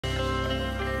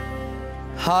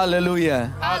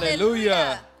Hallelujah.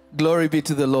 Hallelujah. Glory be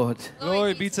to the Lord.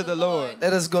 Glory be to the Lord.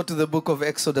 Let us go to the book of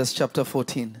Exodus chapter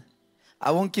 14.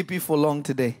 I won't keep you for long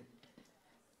today.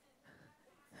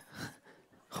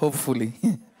 Hopefully.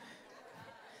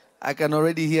 I can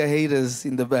already hear haters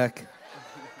in the back.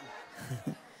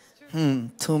 2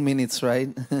 minutes,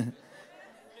 right?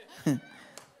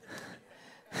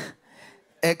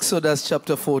 Exodus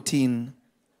chapter 14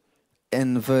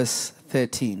 and verse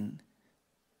 13.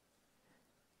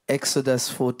 Exodus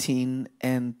 14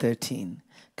 and 13.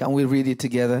 Can we read it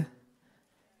together?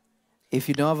 If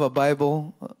you don't have a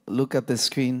Bible, look at the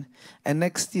screen. And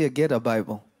next year, get a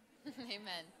Bible.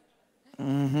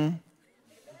 Amen.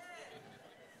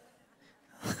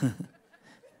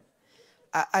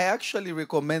 I actually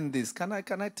recommend this. Can I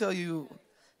tell you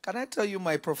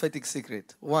my prophetic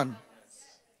secret? One.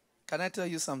 Can I tell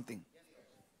you something?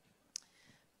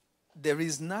 There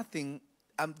is nothing.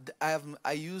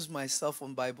 I use my cell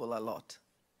phone Bible a lot.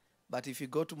 But if you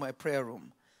go to my prayer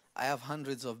room, I have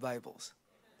hundreds of Bibles.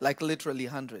 Like literally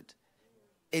 100.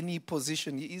 Any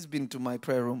position, he's been to my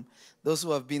prayer room. Those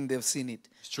who have been, they've seen it.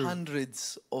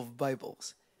 Hundreds of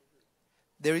Bibles.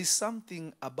 There is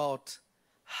something about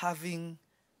having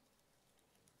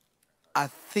a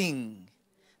thing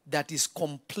that is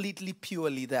completely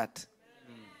purely that.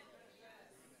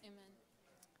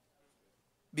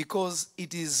 Because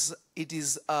it is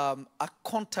a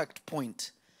contact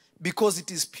point. Because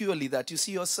it is purely that. You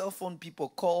see your cell phone, people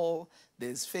call,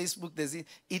 there's Facebook,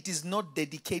 it is not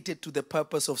dedicated to the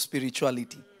purpose of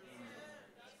spirituality.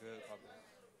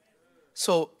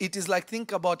 So it is like,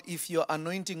 think about if your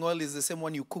anointing oil is the same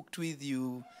one you cooked with,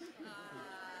 you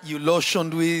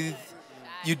lotioned with,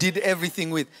 you did everything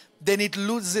with, then it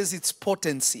loses its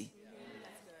potency.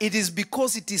 It is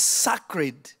because it is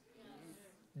sacred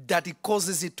that it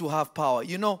causes it to have power.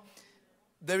 You know,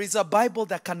 there is a Bible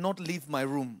that cannot leave my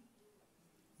room.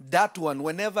 That one,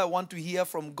 whenever I want to hear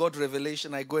from God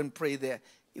revelation, I go and pray there.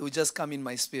 It will just come in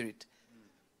my spirit.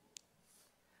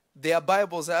 There are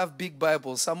Bibles, I have big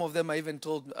Bibles. Some of them I even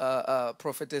told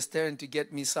Prophetess Taryn to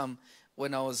get me some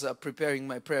when I was preparing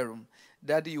my prayer room.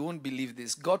 Daddy, you won't believe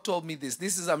this. God told me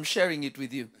this. I'm sharing it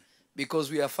with you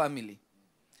because we are family.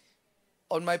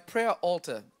 On my prayer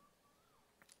altar,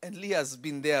 and Leah's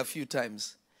been there a few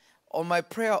times. On my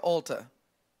prayer altar,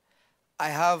 I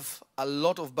have a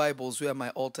lot of Bibles where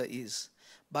my altar is.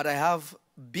 But I have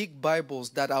big Bibles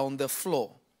that are on the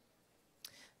floor.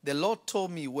 The Lord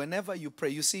told me whenever you pray,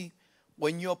 you see,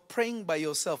 when you're praying by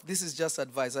yourself, this is just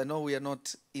advice. I know we are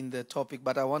not in the topic,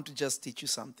 but I want to just teach you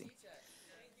something.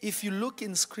 If you look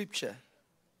in Scripture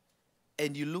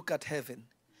and you look at heaven,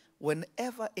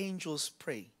 whenever angels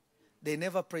pray, they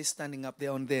never pray standing up,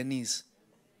 they're on their knees.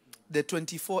 The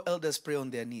 24 elders pray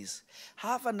on their knees.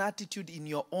 Have an attitude in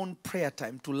your own prayer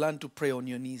time to learn to pray on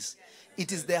your knees.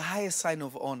 It is the highest sign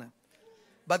of honor.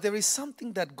 But there is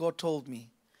something that God told me.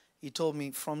 He told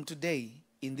me from today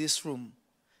in this room,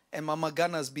 and Mama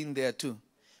Ghana's been there too.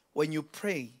 When you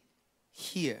pray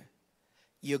here,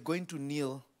 you're going to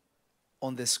kneel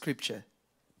on the scripture,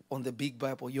 on the big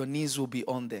Bible. Your knees will be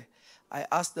on there. I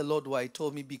asked the Lord why. He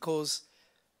told me because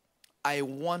I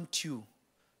want you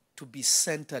to be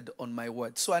centered on my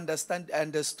word. So I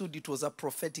understood it was a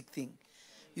prophetic thing.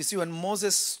 You see, when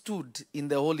Moses stood in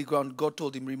the holy ground, God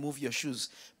told him, remove your shoes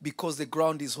because the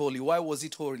ground is holy. Why was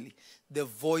it holy? The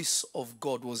voice of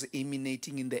God was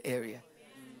emanating in the area.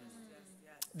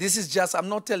 This is just, I'm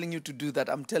not telling you to do that.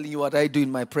 I'm telling you what I do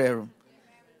in my prayer room.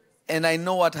 And I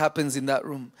know what happens in that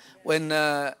room. When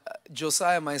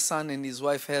Josiah, my son, and his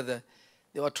wife Heather,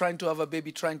 they were trying to have a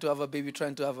baby.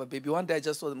 One day I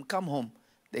just told them, come home.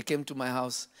 They came to my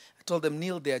house. I told them,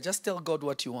 kneel there. Just tell God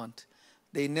what you want.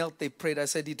 They knelt, they prayed. I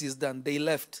said, it is done. They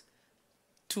left.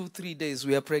 2-3 days,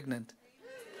 we are pregnant.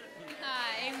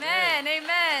 Amen,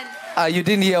 amen. You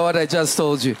didn't hear what I just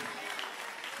told you.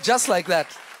 Just like that.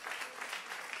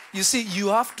 You see, you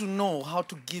have to know how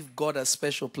to give God a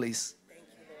special place. Thank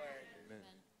you, Lord.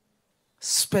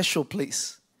 Special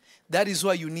place. That is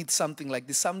why you need something like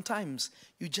this. Sometimes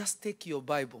you just take your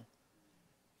Bible.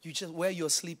 You just, where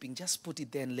you're sleeping, just put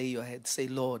it there and lay your head. Say,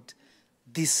 Lord,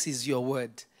 this is your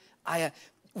word.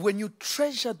 When you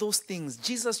treasure those things,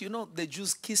 Jesus, you know, the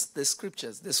Jews kissed the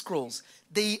scriptures, the scrolls.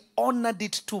 They honored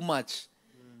it too much.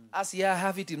 As, I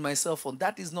have it in my cell phone.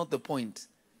 That is not the point.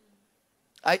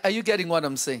 Are you getting what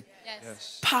I'm saying?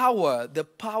 Yes. Power,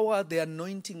 the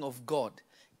anointing of God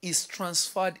is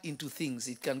transferred into things.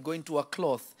 It can go into a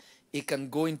cloth. It can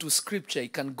go into scripture.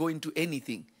 It can go into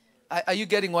anything. Are you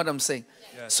getting what I'm saying?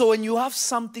 Yes. So when you have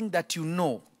something that you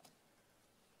know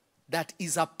that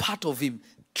is a part of him,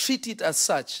 treat it as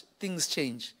such. Things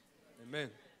change. Amen.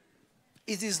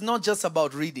 It is not just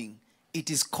about reading. It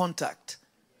is contact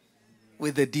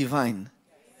with the divine.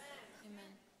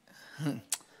 Amen.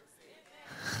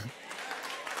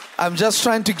 I'm just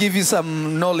trying to give you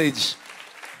some knowledge.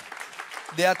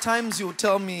 There are times you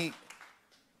tell me,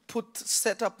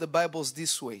 set up the Bibles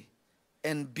this way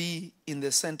and be in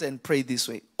the center and pray this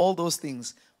way. All those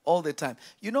things, all the time.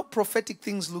 You know, prophetic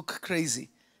things look crazy.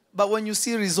 But when you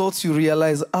see results, you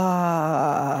realize,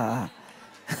 Amen.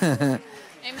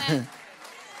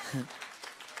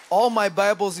 All my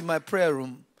Bibles in my prayer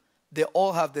room, they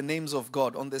all have the names of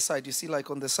God on the side. You see, like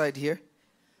on the side here?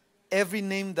 Every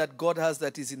name that God has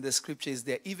that is in the scripture is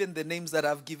there. Even the names that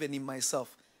I've given him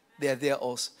myself, they are there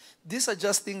also. These are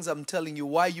just things I'm telling you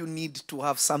why you need to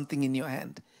have something in your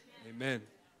hand. Amen.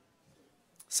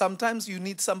 Sometimes you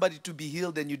need somebody to be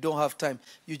healed and you don't have time.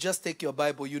 You just take your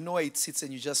Bible, you know where it sits,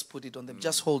 and you just put it on them.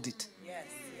 Just hold it. Yes.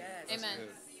 Amen.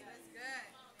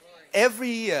 Every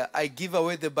year, I give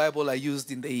away the Bible I used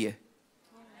in the year.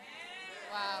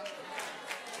 Wow.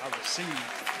 I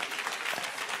receive.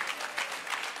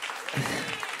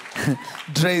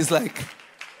 Dre's like,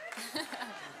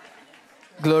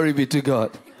 glory be to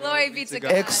God. Glory be to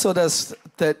God. Exodus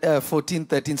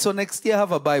 14:13. So next year,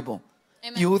 have a Bible.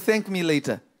 Amen. You will thank me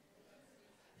later.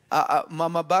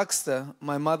 Mama Baxter,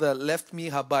 my mother, left me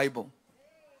her Bible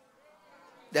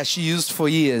that she used for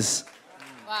years.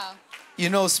 Wow. You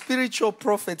know, spiritual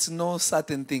prophets know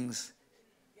certain things.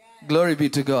 Glory be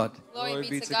to God. Glory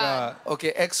be to God.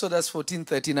 Okay, Exodus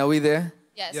 14:13. Are we there?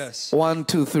 Yes. Yes. 1,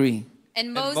 2, 3.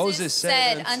 And Moses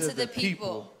said unto the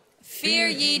people, Fear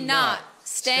ye not,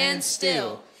 stand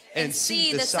still, and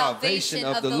see the salvation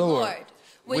of the Lord,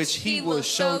 which he will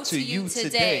show to you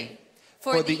today.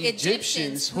 For the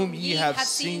Egyptians whom ye have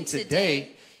seen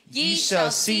today, ye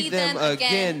shall see them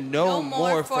again no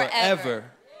more forever.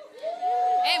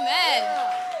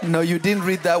 Amen. No, you didn't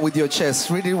read that with your chest.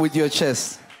 Read it with your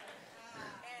chest.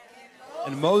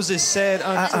 And Moses said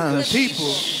unto the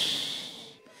people,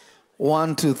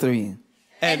 1, 2, 3.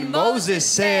 And Moses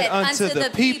said unto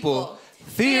the people,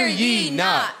 Fear ye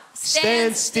not,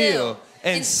 stand still,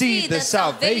 and see the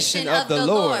salvation of the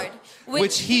Lord,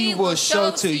 which he will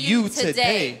show to you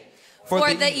today.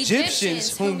 For the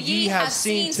Egyptians whom ye have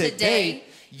seen today,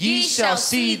 ye shall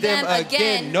see them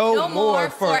again no more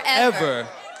forever.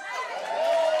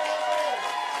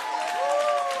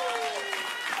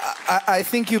 I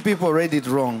think you people read it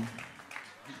wrong.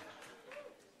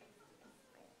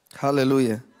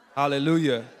 Hallelujah.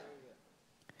 Hallelujah.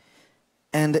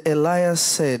 And Elias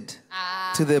said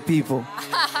to the people,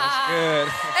 Good.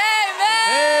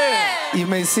 Amen. you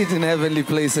may sit in heavenly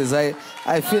places.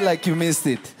 I feel like you missed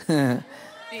it.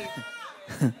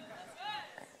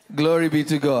 Glory be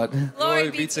to God.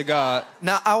 Glory be to God.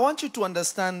 Now, I want you to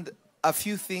understand a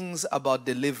few things about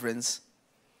deliverance.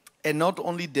 And not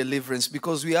only deliverance,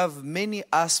 because we have many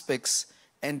aspects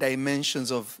and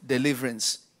dimensions of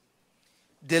deliverance.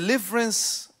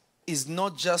 Deliverance is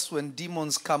not just when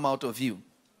demons come out of you.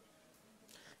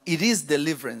 It is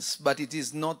deliverance, but it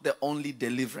is not the only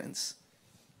deliverance.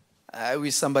 I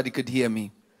wish somebody could hear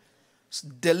me.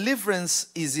 Deliverance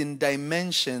is in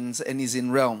dimensions and is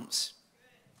in realms.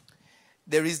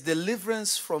 There is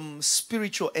deliverance from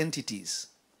spiritual entities.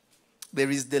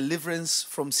 There is deliverance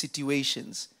from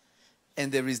situations.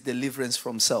 And there is deliverance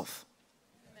from self.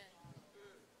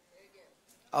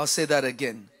 I'll say that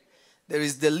again. There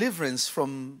is deliverance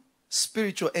from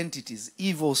spiritual entities,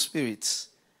 evil spirits.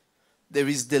 There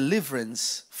is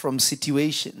deliverance from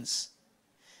situations.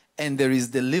 And there is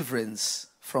deliverance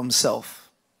from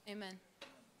self. Amen.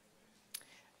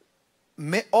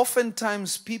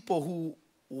 Oftentimes, people who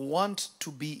want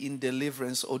to be in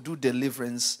deliverance or do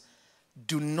deliverance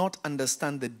do not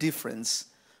understand the difference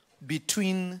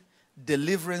between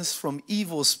deliverance from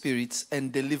evil spirits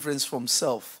and deliverance from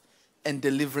self and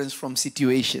deliverance from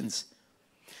situations.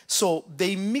 So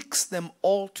they mix them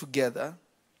all together,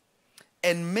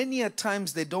 and many a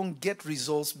times they don't get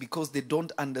results because they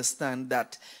don't understand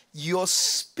that your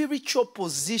spiritual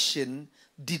position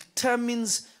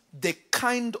determines the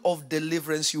kind of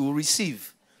deliverance you will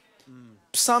receive.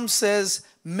 Psalm says,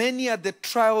 many are the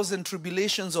trials and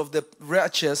tribulations of the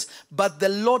righteous, but the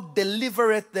Lord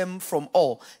delivereth them from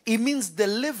all. It means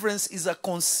deliverance is a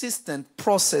consistent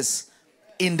process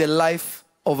in the life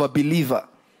of a believer.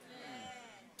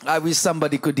 I wish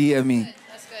somebody could hear me.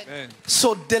 That's good. Amen.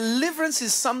 So deliverance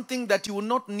is something that you will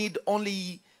not need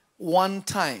only one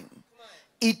time.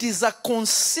 It is a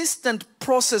consistent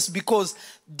process because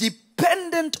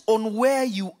dependent on where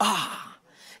you are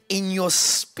in your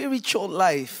spiritual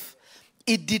life,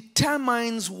 it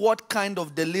determines what kind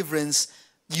of deliverance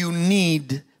you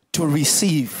need to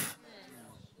receive.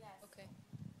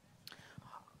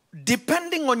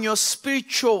 depending on your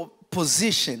spiritual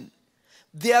position,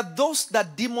 there are those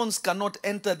that demons cannot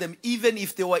enter them even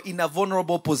if they were in a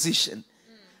vulnerable position.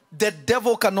 The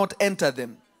devil cannot enter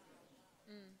them.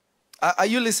 Are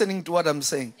you listening to what I'm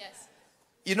saying? Yes.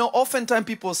 You know, oftentimes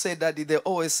people say that they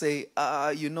always say,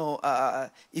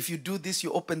 if you do this,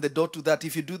 you open the door to that.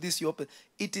 If you do this, you open.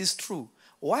 It is true.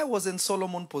 Why wasn't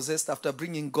Solomon possessed after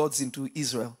bringing gods into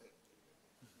Israel?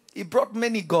 He brought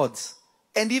many gods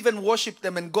and even worshipped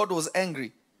them, and God was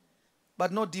angry.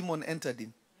 But no demon entered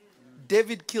him.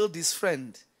 David killed his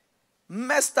friend.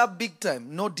 Messed up big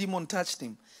time. No demon touched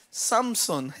him.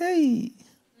 Samson, hey.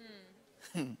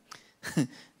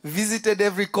 Visited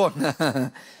every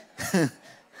corner.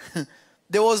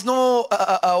 There was no,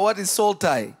 what is soul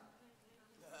tie?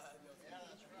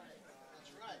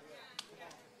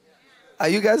 Are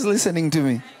you guys listening to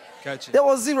me? Gotcha. There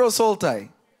was zero soul tie.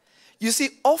 You see,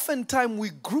 oftentimes we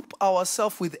group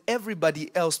ourselves with everybody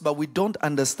else, but we don't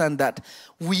understand that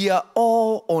we are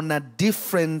all on a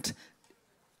different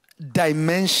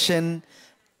dimension,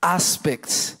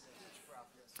 aspects.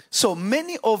 So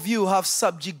many of you have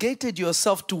subjugated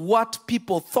yourself to what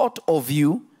people thought of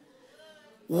you,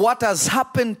 what has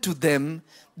happened to them.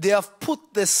 They have put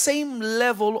the same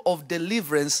level of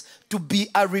deliverance to be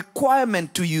a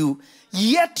requirement to you,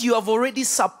 yet you have already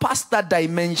surpassed that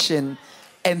dimension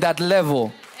and that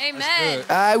level. Amen.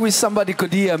 I wish somebody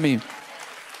could hear me.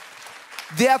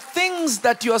 There are things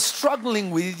that you are struggling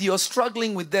with. You're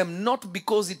struggling with them not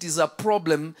because it is a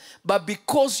problem, but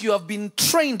because you have been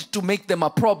trained to make them a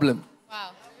problem.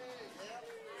 Wow.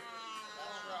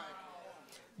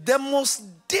 The most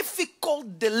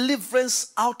difficult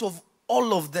deliverance out of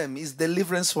all of them is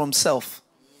deliverance from self.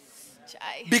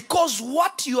 Because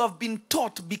what you have been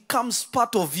taught becomes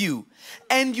part of you,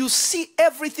 and you see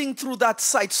everything through that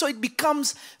sight. So it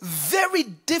becomes very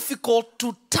difficult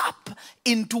to tap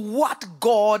into what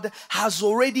God has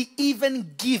already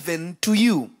even given to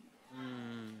you.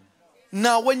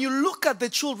 Now, when you look at the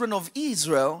children of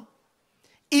Israel,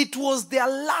 it was their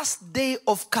last day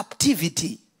of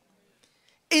captivity.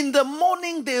 In the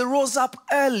morning, they rose up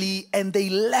early and they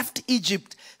left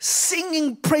Egypt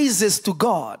singing praises to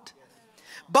God.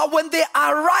 But when they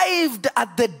arrived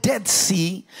at the Dead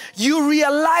Sea, you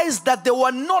realize that they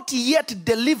were not yet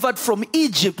delivered from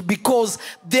Egypt because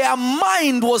their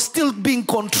mind was still being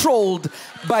controlled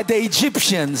by the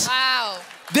Egyptians. Wow.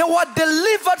 They were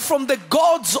delivered from the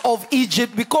gods of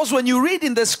Egypt because when you read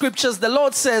in the scriptures, the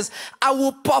Lord says, I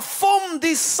will perform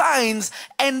these signs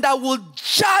and I will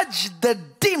judge the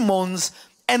demons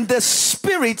and the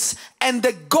spirits and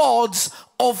the gods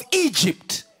of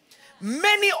Egypt.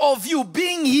 Many of you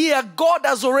being here, God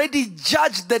has already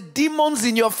judged the demons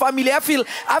in your family. I feel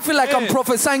like I'm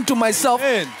prophesying to myself.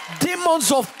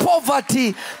 Demons of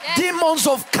poverty, demons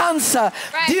of cancer,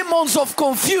 demons of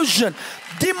confusion,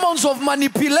 demons of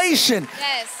manipulation,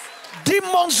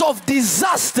 demons of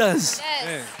disasters.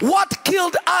 What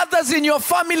killed others in your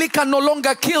family can no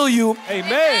longer kill you.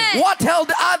 Amen. What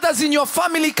held others in your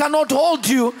family cannot hold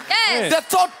you. The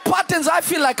thought patterns, I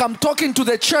feel like I'm talking to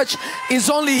the church, is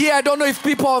only here. I don't know if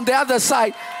people are on the other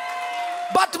side.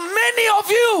 But many of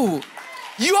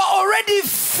you are already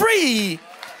free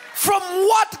from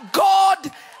what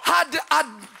God had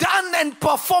done and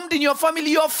performed in your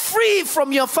family. You're free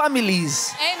from your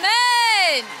families.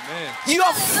 Amen. You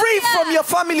are free from your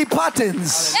family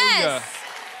patterns. Yes.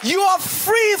 You are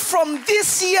free from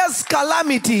this year's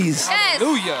calamities.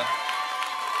 Hallelujah.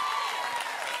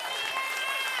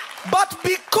 But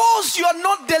because you are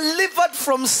not delivered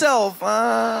from self,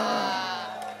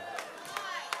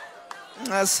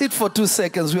 sit for 2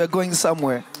 seconds. We are going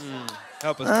somewhere.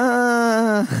 Help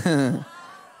us.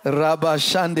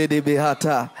 Rabashande de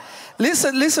Behata.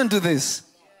 Listen to this.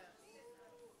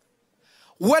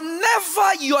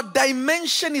 Whenever your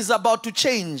dimension is about to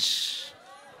change,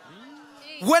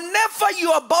 whenever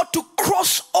you are about to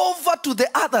cross over to the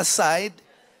other side,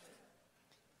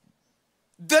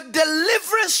 the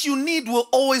deliverance you need will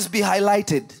always be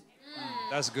highlighted.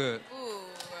 That's good.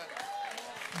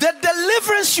 The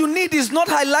deliverance you need is not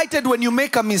highlighted when you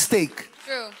make a mistake.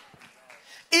 True.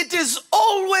 It is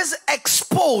always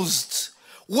exposed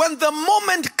when the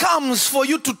moment comes for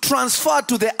you to transfer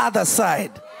to the other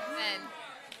side. Amen.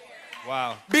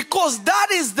 Wow. Because that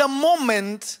is the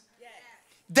moment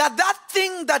that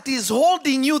thing that is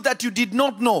holding you that you did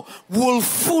not know will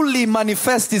fully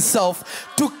manifest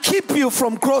itself to keep you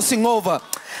from crossing over.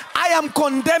 I am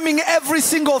condemning every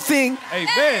single thing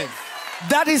Amen.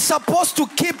 that is supposed to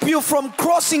keep you from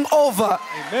crossing over.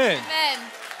 Amen. Amen.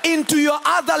 Into your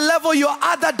other level, your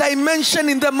other dimension,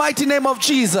 in the mighty name of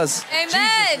Jesus.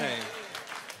 Amen.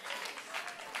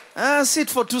 Sit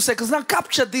for 2 seconds. Now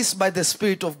capture this by the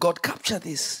Spirit of God. Capture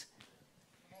this.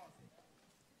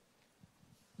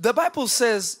 The Bible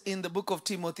says in the book of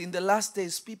Timothy, in the last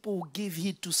days, people will give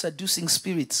heed to seducing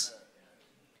spirits.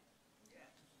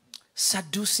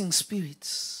 Seducing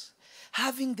spirits.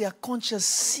 Having their conscience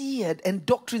seared, and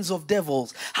doctrines of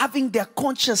devils. Having their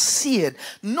conscience seared.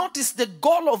 Notice the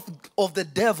goal of the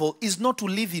devil is not to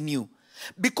live in you.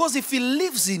 Because if he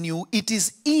lives in you, it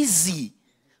is easy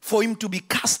for him to be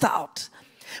cast out.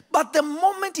 But the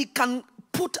moment he can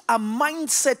put a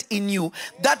mindset in you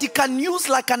that he can use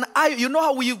like an iron. You know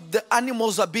how the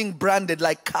animals are being branded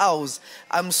like cows.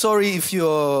 I'm sorry if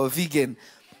you're vegan.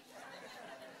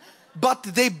 But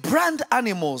they brand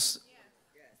animals.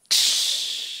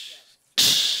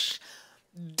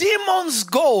 Demons'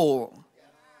 goal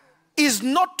is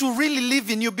not to really live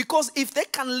in you, because if they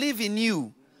can live in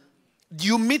you,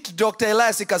 you meet Dr.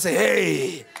 Elias, he can say,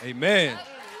 hey. Amen.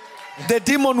 The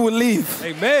demon will leave.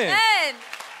 Amen. Amen.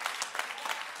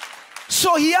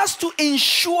 So he has to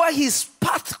ensure his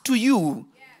path to you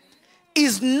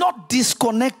is not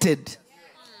disconnected.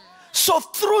 So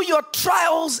through your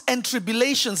trials and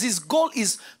tribulations, his goal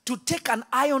is to take an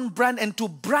iron brand and to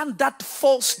brand that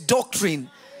false doctrine,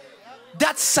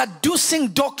 that seducing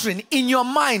doctrine in your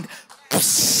mind.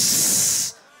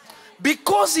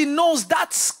 Because he knows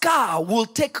that scar will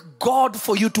take God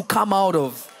for you to come out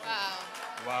of.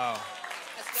 Wow.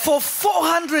 For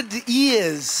 400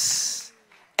 years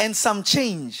and some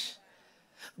change,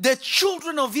 the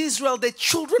children of Israel, the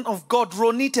children of God,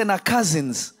 Ronit and her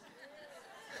cousins,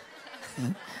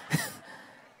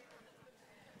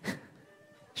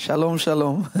 shalom,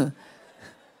 shalom.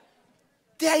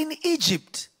 They are in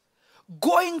Egypt,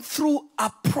 going through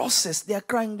a process. They are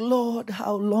crying, Lord,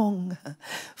 how long?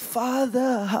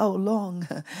 Father, how long?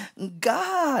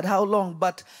 God, how long?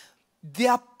 But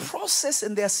their process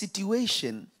and their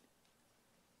situation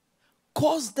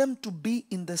caused them to be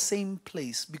in the same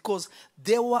place, because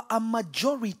there were a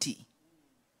majority,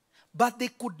 but they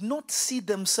could not see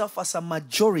themselves as a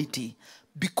majority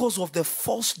because of the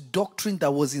false doctrine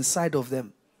that was inside of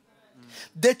them.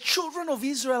 The children of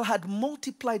Israel had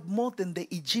multiplied more than the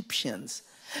Egyptians,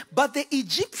 but the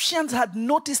Egyptians had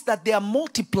noticed that they are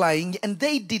multiplying, and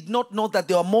they did not know that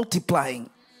they were multiplying.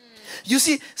 You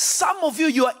see, some of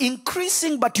you are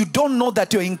increasing, but you don't know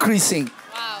that you're increasing.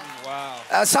 Wow.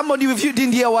 Some of you, if you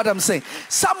didn't hear what I'm saying,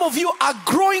 some of you are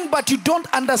growing, but you don't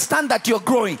understand that you're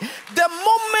growing. The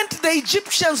moment the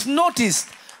Egyptians noticed,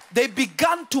 they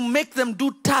began to make them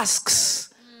do tasks.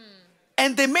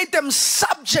 And they made them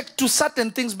subject to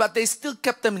certain things, but they still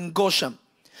kept them in Goshen.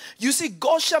 You see,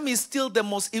 Goshen is still the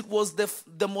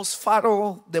most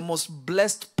Pharaoh, the most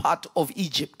blessed part of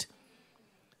Egypt.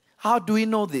 How do we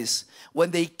know this?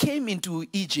 When they came into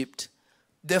Egypt,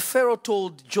 the Pharaoh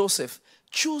told Joseph,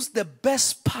 choose the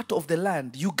best part of the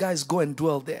land. You guys go and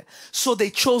dwell there. So they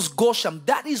chose Goshen.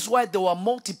 That is why they were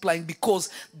multiplying, because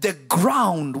the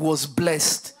ground was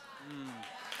blessed.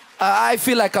 I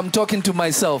feel like I'm talking to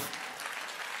myself.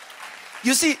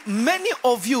 You see, many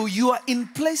of you are in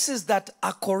places that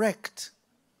are correct,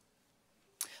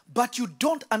 but you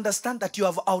don't understand that you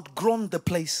have outgrown the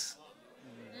place.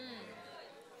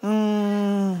 Help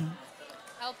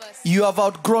us. You have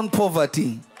outgrown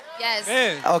poverty. Yes.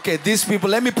 Amen. Okay, these people,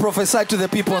 let me prophesy to the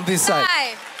people on this side.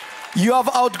 You have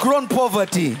outgrown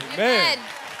poverty. Amen.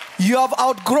 You have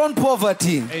outgrown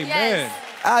poverty. Amen. Yes.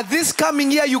 This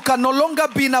coming year, you can no longer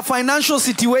be in a financial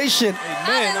situation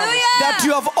that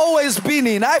you have always been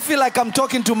in. I feel like I'm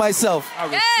talking to myself.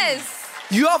 Yes.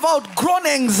 You have outgrown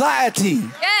anxiety.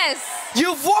 Yes.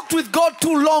 You've walked with God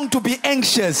too long to be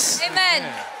anxious.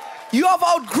 Amen. You have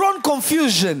outgrown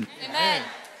confusion. Amen.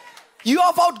 You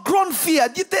have outgrown fear.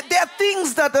 There are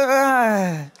things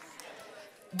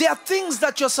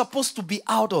that you're supposed to be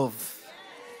out of.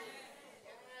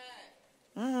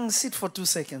 Sit for 2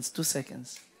 seconds. 2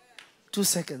 seconds. 2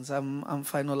 seconds. I'm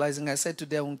finalizing. I said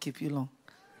today I won't keep you long.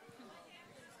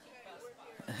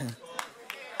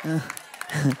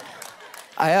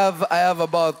 I have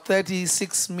about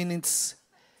 36 minutes,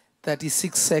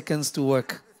 36 seconds to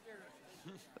work.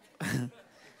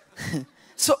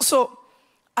 So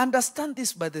understand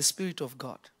this by the Spirit of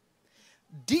God.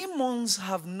 Demons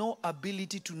have no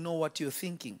ability to know what you're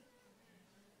thinking.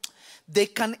 They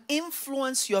can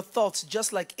influence your thoughts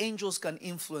just like angels can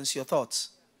influence your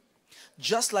thoughts.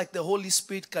 Just like the Holy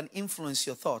Spirit can influence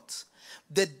your thoughts.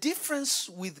 The difference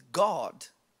with God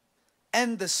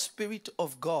and the Spirit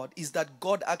of God is that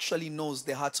God actually knows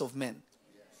the hearts of men.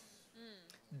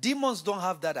 Demons don't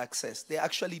have that access. They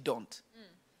actually don't.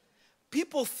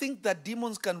 People think that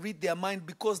demons can read their mind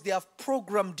because they have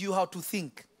programmed you how to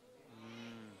think.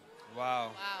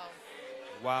 Wow. Wow.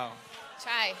 Wow.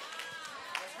 Try.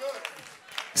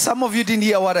 Some of you didn't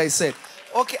hear what I said.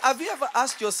 Okay, have you ever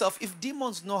asked yourself if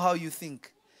demons know how you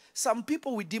think? Some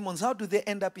people with demons, how do they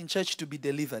end up in church to be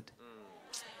delivered?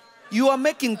 You are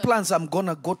making plans, I'm going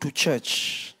to go to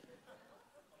church.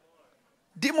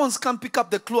 Demons can't pick up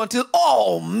the clue until,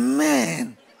 oh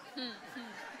man.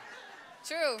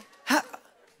 True.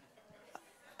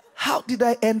 How did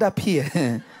I end up here?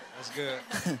 That's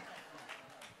good.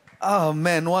 Oh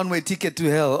man, one-way ticket to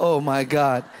hell. Oh my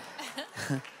God.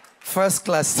 First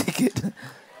class ticket.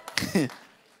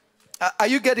 Are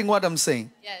you getting what I'm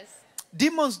saying? Yes.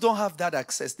 Demons don't have that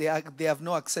access. They have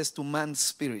no access to man's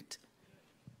spirit.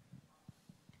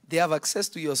 They have access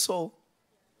to your soul.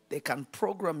 They can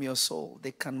program your soul.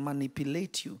 They can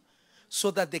manipulate you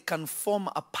so that they can form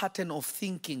a pattern of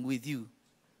thinking with you.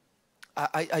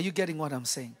 Are you getting what I'm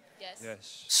saying? Yes.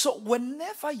 Yes. So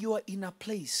whenever you are in a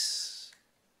place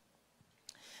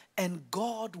and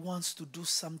God wants to do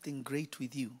something great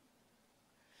with you,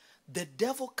 the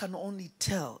devil can only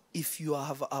tell if you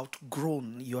have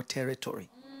outgrown your territory.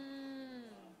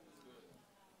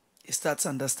 He starts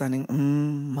understanding,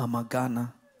 Mama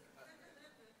Ghana,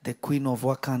 the queen of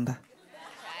Wakanda.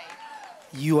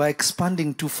 You are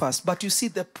expanding too fast. But you see,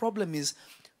 the problem is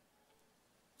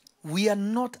we are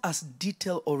not as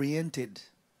detail-oriented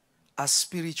as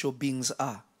spiritual beings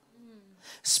are.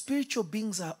 Spiritual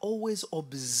beings are always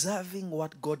observing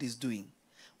what God is doing.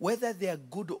 Whether they are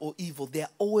good or evil, they are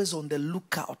always on the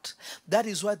lookout. That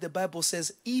is why the Bible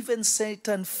says even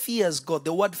Satan fears God.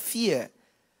 The word fear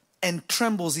and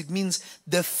trembles, it means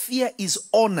the fear is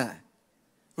honor,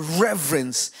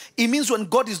 reverence. It means when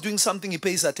God is doing something, he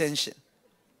pays attention.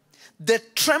 The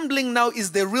trembling now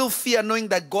is the real fear, knowing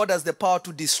that God has the power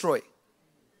to destroy.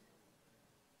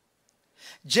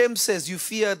 James says, you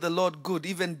fear the Lord good,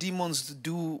 even demons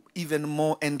do even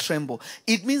more and tremble.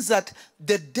 It means that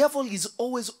the devil is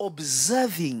always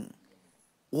observing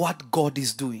what God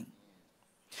is doing.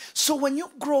 So when you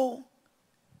grow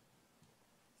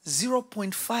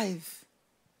 0.5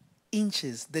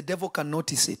 inches, the devil can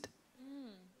notice it.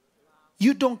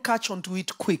 You don't catch onto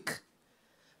it quick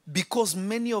because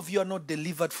many of you are not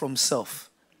delivered from self.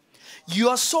 You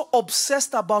are so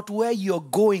obsessed about where you're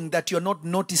going that you're not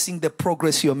noticing the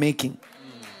progress you're making.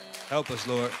 Help us,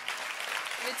 Lord.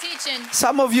 You're teaching.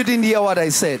 Some of you didn't hear what I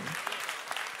said.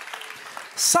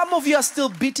 Some of you are still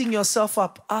beating yourself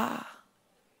up.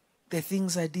 The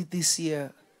things I did this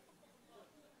year.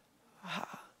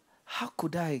 How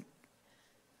could I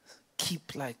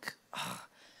keep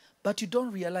But you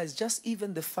don't realize, just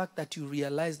even the fact that you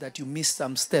realize that you missed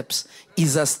some steps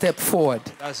is a step forward.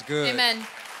 That's good. Amen.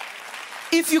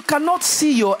 If you cannot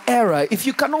see your error, if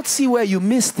you cannot see where you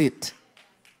missed it,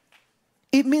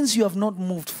 it means you have not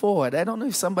moved forward. I don't know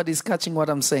if somebody's catching what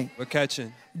I'm saying. We're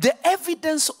catching. The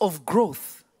evidence of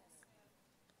growth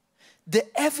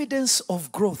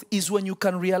is when you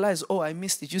can realize, oh, I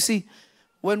missed it. You see,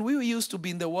 when we used to be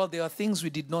in the world, there are things we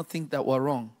did not think that were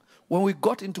wrong. When we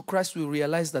got into Christ, we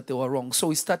realized that they were wrong. So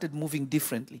we started moving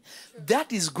differently.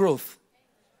 That is growth.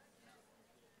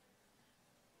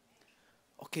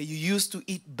 Okay, you used to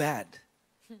eat bad.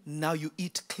 Now you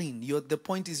eat clean. The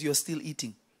point is you're still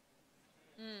eating.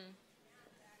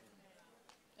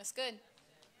 That's good.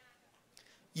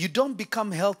 You don't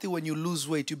become healthy when you lose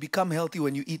weight. You become healthy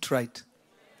when you eat right.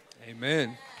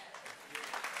 Amen.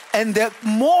 And the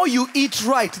more you eat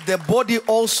right, the body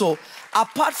also,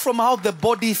 apart from how the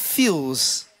body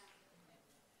feels,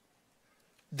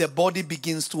 the body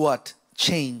begins to what?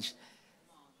 Change.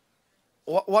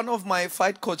 One of my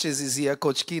fight coaches is here,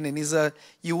 Coach Keenan.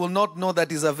 You will not know that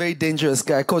he's a very dangerous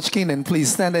guy. Coach Keenan,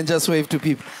 please stand and just wave to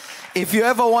people. If you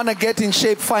ever want to get in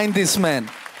shape, find this man.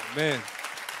 Amen.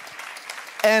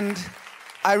 And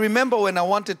I remember when I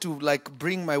wanted to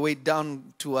bring my weight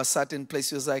down to a certain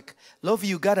place, he was like, Lovy,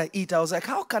 you got to eat. I was like,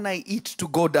 how can I eat to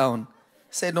go down?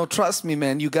 He said, no, trust me,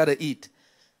 man, you got to eat.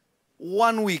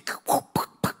 1 week.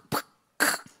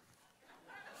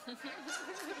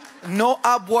 No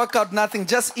ab workout, nothing,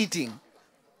 just eating.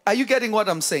 Are you getting what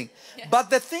I'm saying? Yeah. But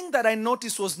the thing that I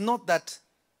noticed was not that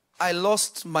I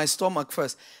lost my stomach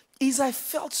first, is I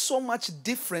felt so much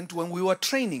different when we were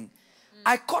training.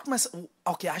 I caught myself,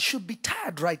 okay, I should be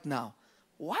tired right now.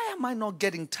 Why am I not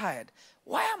getting tired?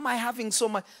 Why am I having so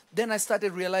much? Then I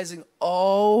started realizing,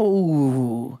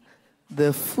 oh,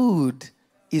 the food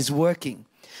is working.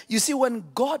 You see, when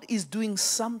God is doing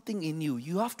something in you,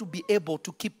 you have to be able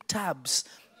to keep tabs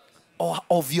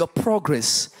of your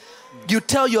progress. You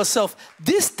tell yourself,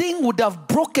 this thing would have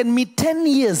broken me 10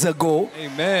 years ago,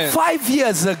 Amen. 5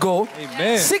 years ago,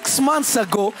 Amen. 6 months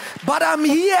ago, but I'm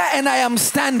here and I am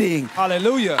standing.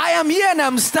 Hallelujah. I am here and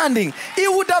I'm standing.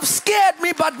 It would have scared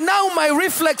me, but now my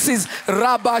reflex is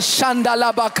Rabba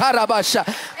Shandalaba Karabasha.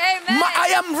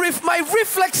 My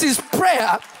reflex is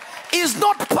prayer. Is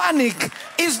not panic,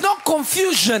 is not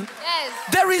confusion. Yes.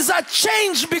 There is a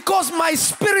change because my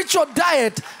spiritual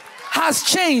diet has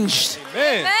changed.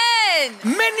 Amen. Amen.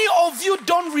 Many of you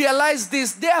don't realize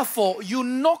this, therefore you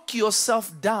knock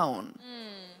yourself down.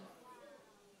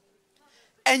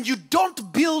 And you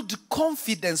don't build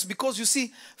confidence, because you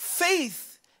see,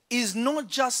 faith is not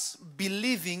just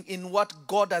believing in what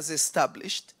God has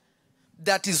established,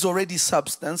 that is already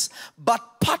substance,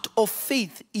 but part of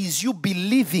faith is you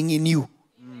believing in you.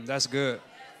 That's good.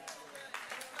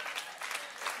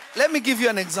 Let me give you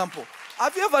an example.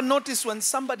 Have you ever noticed when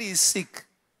somebody is sick,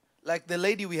 like the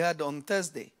lady we had on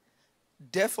Thursday,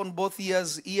 deaf on both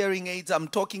ears, hearing aids? I'm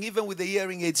talking, even with the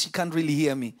hearing aids, she can't really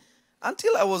hear me.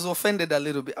 Until I was offended a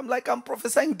little bit. I'm like, I'm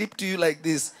prophesying deep to you like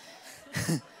this.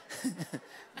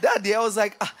 Daddy, I was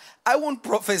like, I won't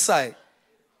prophesy.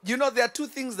 You know, there are two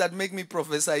things that make me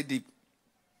prophesy deep.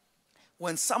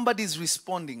 When somebody is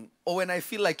responding, or when I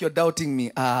feel like you're doubting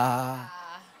me,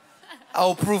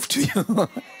 I'll prove to you.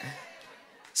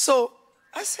 So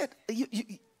I said,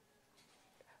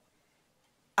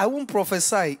 I won't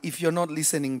prophesy if you're not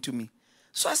listening to me.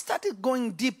 So I started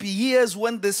going deep years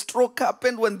when the stroke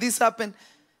happened, when this happened.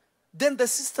 Then the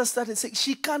sister started saying,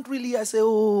 she can't really. I said,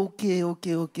 oh,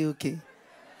 okay.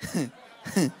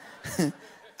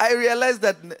 I realized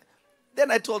that. Then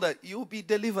I told her, you'll be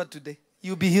delivered today.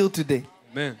 You'll be healed today.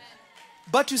 Amen.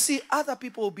 But you see, other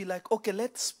people will be like, okay,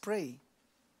 let's pray.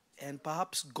 And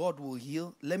perhaps God will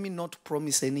heal. Let me not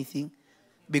promise anything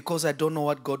because I don't know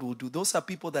what God will do. Those are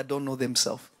people that don't know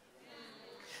themselves.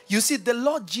 You see, the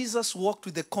Lord Jesus walked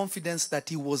with the confidence that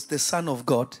he was the Son of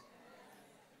God.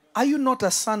 Are you not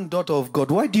a son, daughter of God?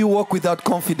 Why do you walk without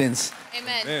confidence?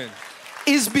 Amen. Amen.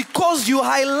 It's because you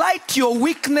highlight your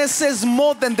weaknesses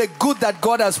more than the good that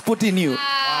God has put in you.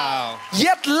 Wow.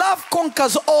 Yet love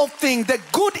conquers all things. The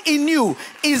good in you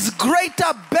is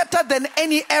greater, better than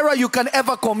any error you can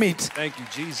ever commit. Thank you,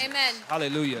 Jesus. Amen.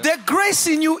 Hallelujah. The grace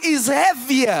in you is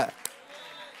heavier.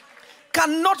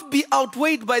 Cannot be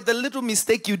outweighed by the little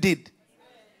mistake you did.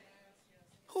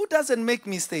 Who doesn't make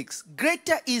mistakes?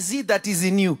 Greater is he that is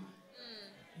in you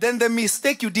than the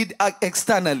mistake you did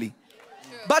externally.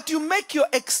 But you make your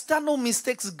external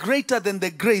mistakes greater than the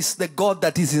grace, the God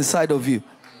that is inside of you.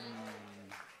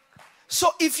 So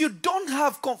if you don't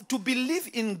have, to believe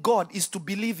in God is to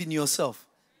believe in yourself.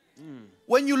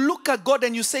 When you look at God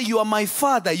and you say, you are my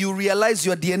Father, you realize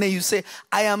your DNA. You say,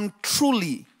 I am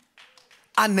truly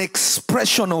an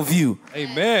expression of you.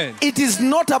 Amen. It is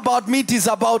not about me, it is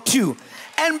about you.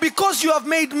 And because you have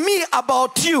made me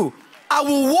about you, I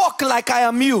will walk like I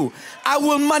am you. I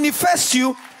will manifest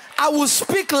you. I will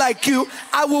speak like you.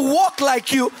 I will walk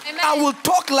like you. Amen. I will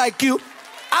talk like you.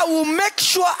 I will make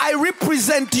sure I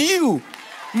represent you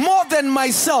more than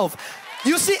myself.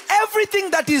 You see, everything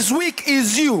that is weak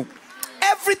is you.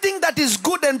 Everything that is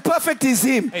good and perfect is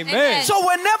him. Amen. So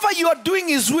whenever you are doing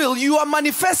his will, you are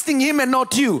manifesting him and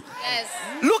not you. Yes.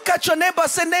 Look at your neighbor,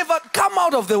 say, neighbor, come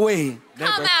out of the way.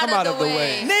 Neighbor, come out of the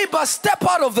way. Neighbor, step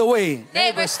out of the way.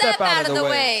 Neighbor, step out of the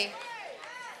way.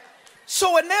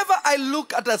 So whenever I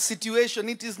look at a situation,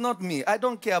 it is not me. I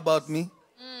don't care about me.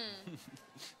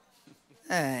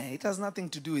 It has nothing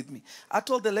to do with me. I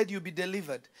told the lady, you'll be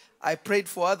delivered. I prayed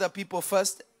for other people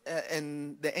first,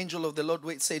 and the angel of the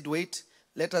Lord said, wait,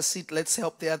 let us sit, let's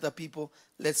help the other people.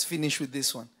 Let's finish with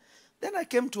this one. Then I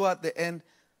came to her at the end.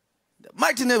 The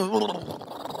mighty name,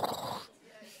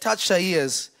 touched her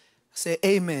ears. Say,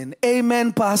 amen.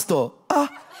 Amen, pastor.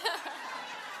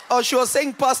 Oh, she was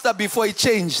saying pastor before it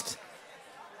changed.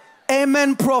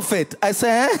 Amen, prophet. I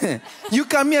said, you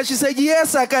come here. She said,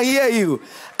 yes, I can hear you.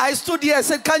 I stood here. I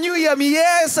said, can you hear me?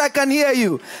 Yes, I can hear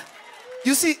you.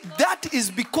 You see, that is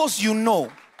because you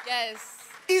know. Yes.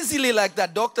 Easily like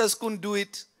that. Doctors couldn't do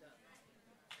it.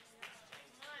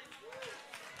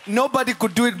 Nobody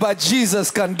could do it, but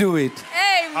Jesus can do it.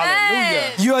 Amen.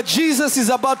 Hallelujah. Your Jesus is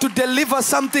about to deliver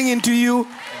something into you.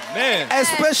 Amen.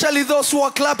 Especially those who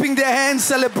are clapping their hands,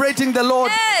 celebrating the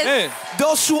Lord. Yes. Amen.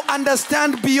 Those who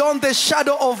understand beyond the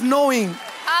shadow of knowing.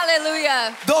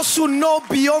 Hallelujah. Those who know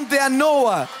beyond their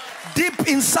knower. Deep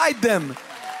inside them.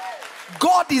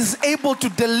 God is able to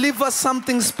deliver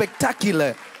something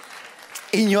spectacular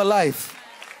in your life.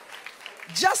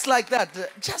 Just like that.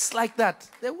 Just like that.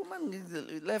 The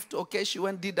woman left, okay, she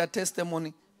went, did a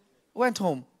testimony. Went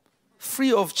home.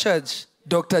 Free of charge.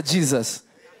 Dr. Jesus.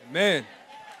 Amen.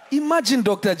 Imagine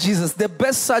Dr. Jesus, the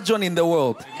best surgeon in the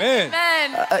world.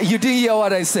 Amen. You didn't hear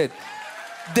what I said.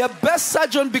 The best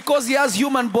surgeon because he has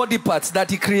human body parts that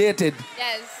he created.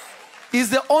 Yes. He's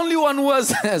the only one who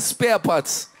has spare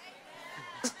parts.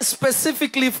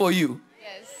 Specifically for you.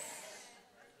 Yes.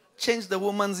 Change the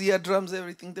woman's eardrums,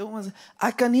 everything. The woman said,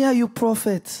 I can hear you,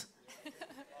 prophet.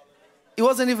 It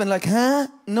wasn't even like, huh?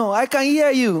 No, I can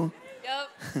hear you.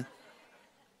 Yep.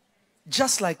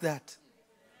 Just like that.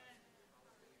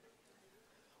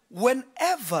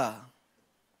 Whenever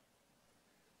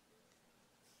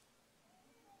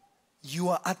you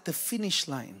are at the finish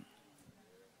line,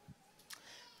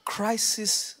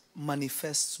 crisis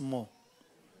manifests more.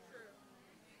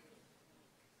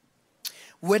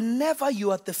 Whenever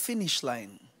you are at the finish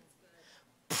line,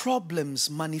 problems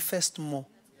manifest more.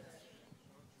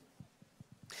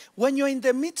 When you're in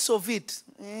the midst of it,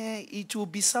 it will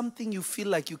be something you feel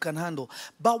like you can handle.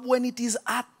 But when it is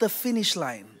at the finish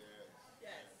line,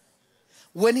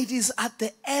 when it is at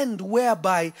the end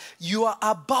whereby you are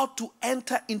about to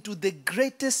enter into the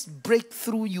greatest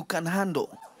breakthrough you can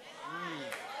handle.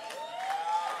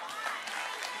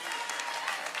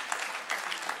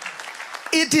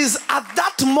 It is at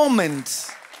that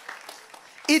moment,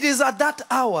 it is at that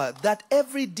hour that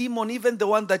every demon, even the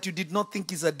one that you did not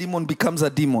think is a demon, becomes a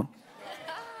demon.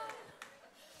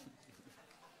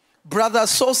 Brother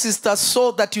so, sister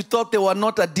so, that you thought they were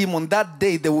not a demon, that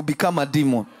day they will become a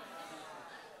demon.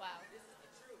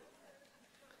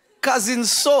 Cousin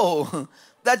so,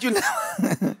 that you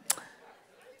never,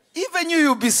 even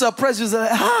you'll be surprised. You'll say,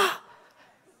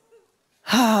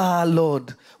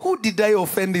 Lord, who did I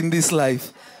offend in this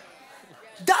life?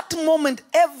 That moment,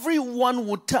 everyone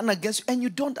would turn against you, and you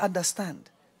don't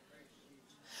understand.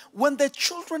 When the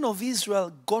children of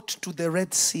Israel got to the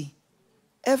Red Sea,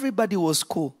 everybody was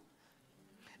cool.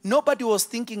 Nobody was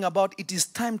thinking about it is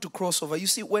time to cross over. You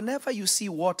see, whenever you see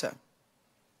water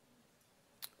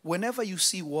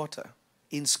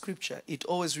in Scripture, it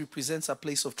always represents a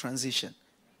place of transition.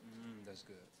 That's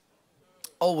good.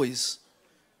 Always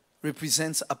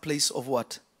represents a place of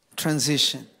what?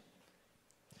 Transition.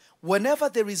 Whenever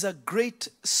there is a great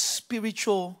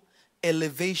spiritual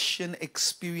elevation,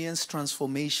 experience,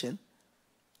 transformation,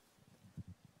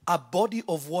 a body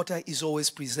of water is always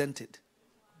presented.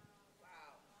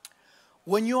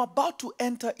 When you're about to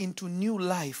enter into new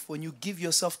life, when you give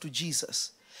yourself to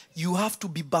Jesus, you have to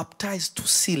be baptized to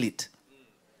seal it.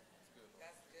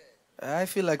 I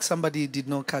feel like somebody did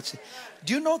not catch it.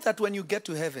 Do you know that when you get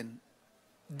to heaven,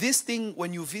 this thing,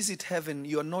 when you visit heaven,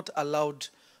 you're not allowed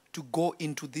to go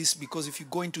into this, because if you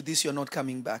go into this, you're not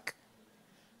coming back.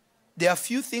 There are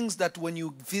few things that when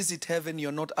you visit heaven,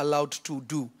 you're not allowed to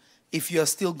do if you are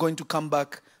still going to come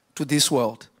back to this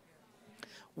world.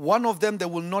 One of them, they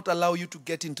will not allow you to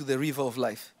get into the river of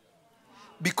life.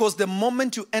 Because the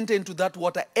moment you enter into that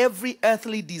water, every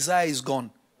earthly desire is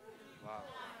gone. Wow.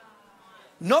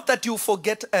 Not that you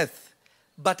forget earth,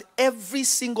 but every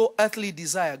single earthly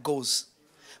desire goes.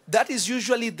 That is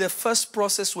usually the first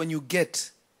process when you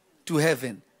get to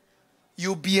heaven.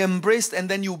 You'll be embraced and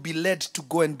then you'll be led to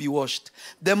go and be washed.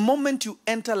 The moment you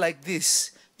enter like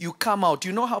this, you come out.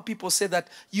 You know how people say that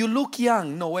you look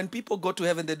young? No, when people go to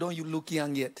heaven, they don't you look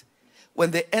young yet. When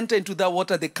they enter into that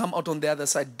water, they come out on the other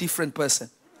side, different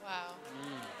person. Wow.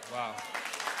 Wow.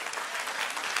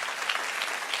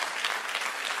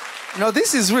 Now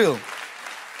this is real.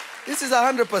 This is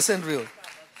 100% real.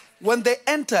 When they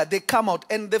enter, they come out.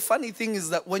 And the funny thing is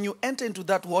that when you enter into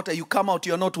that water, you come out,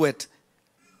 you're not wet.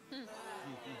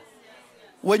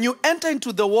 When you enter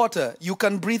into the water, you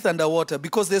can breathe underwater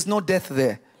because there's no death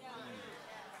there.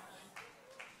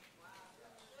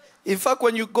 In fact,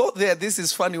 when you go there, this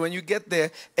is funny. When you get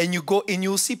there and you go in,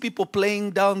 you'll see people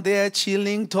playing down there,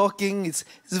 chilling, talking. It's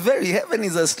heaven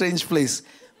is a strange place.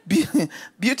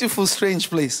 Beautiful, strange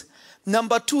place.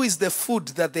 Number two is the food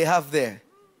that they have there.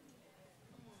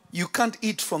 You can't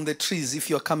eat from the trees if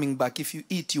you're coming back. If you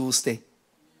eat, you will stay.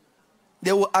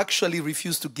 They will actually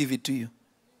refuse to give it to you.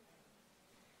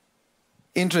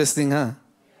 Interesting, huh?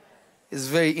 It's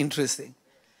very interesting.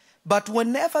 But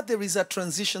whenever there is a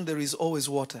transition, there is always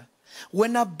water.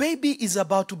 When a baby is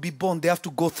about to be born, they have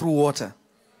to go through water.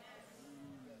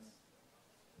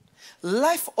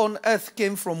 Life on earth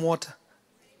came from water.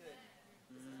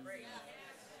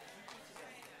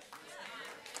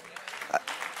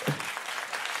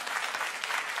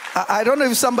 I don't know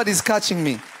if somebody's catching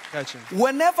me. Catching.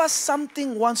 Whenever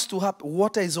something wants to happen,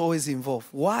 water is always involved.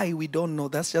 Why? We don't know.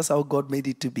 That's just how God made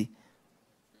it to be.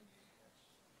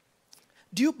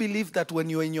 Do you believe that when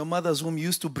you were in your mother's womb, you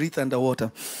used to breathe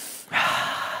underwater?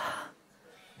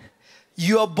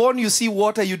 You are born, you see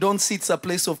water, you don't see it's a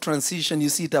place of transition, you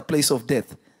see it a place of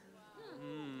death.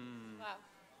 Wow.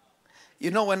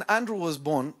 You know, when Andrew was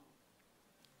born,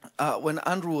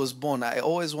 I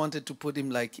always wanted to put him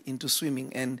like into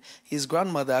swimming, and his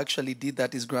grandmother actually did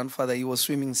that. His grandfather, he was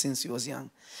swimming since he was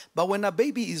young. But when a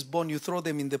baby is born, you throw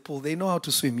them in the pool. They know how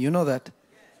to swim. You know that?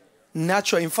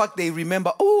 Natural. In fact, they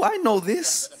remember, oh, I know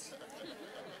this.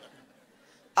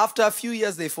 After a few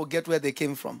years, they forget where they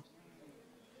came from.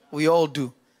 We all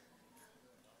do.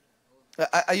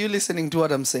 Are you listening to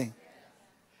what I'm saying?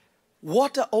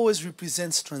 Water always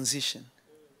represents transition.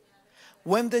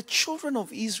 When the children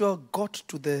of Israel got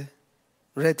to the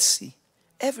Red Sea,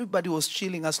 everybody was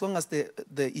chilling as long as the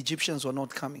Egyptians were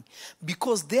not coming.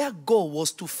 Because their goal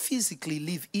was to physically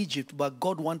leave Egypt, but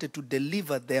God wanted to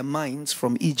deliver their minds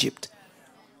from Egypt.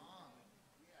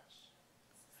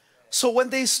 So when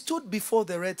they stood before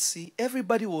the Red Sea,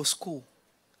 everybody was cool.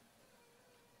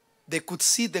 They could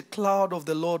see the cloud of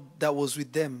the Lord that was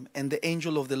with them and the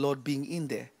angel of the Lord being in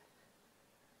there.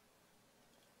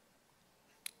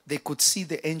 They could see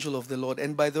the angel of the Lord.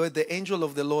 And by the way, the angel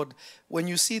of the Lord, when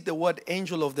you see the word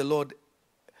angel of the Lord,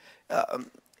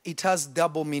 it has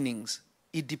double meanings.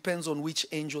 It depends on which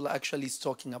angel actually is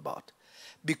talking about.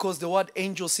 Because the word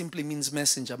angel simply means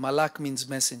messenger. Malak means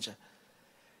messenger.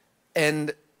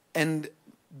 And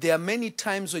there are many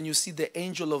times when you see the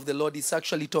angel of the Lord, it's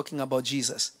actually talking about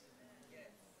Jesus.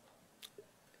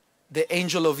 The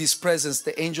angel of his presence,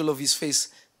 the angel of his face.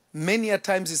 Many a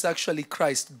times it's actually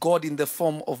Christ, God in the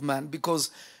form of man.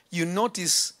 Because you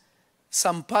notice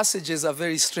some passages are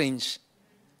very strange.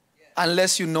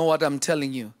 Unless you know what I'm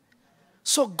telling you.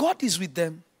 So God is with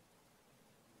them.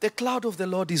 The cloud of the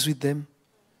Lord is with them.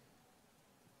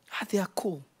 They are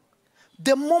cool.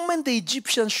 The moment the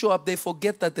Egyptians show up, they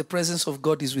forget that the presence of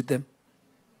God is with them.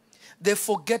 They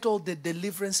forget all the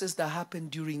deliverances that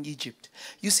happened during Egypt.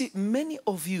 You see, many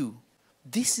of you,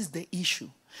 this is the issue.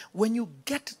 When you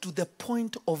get to the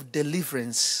point of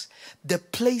deliverance, the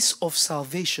place of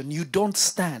salvation, you don't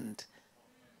stand.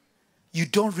 You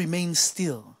don't remain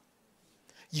still.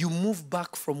 You move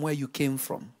back from where you came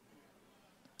from.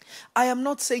 I am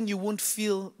not saying you won't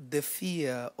feel the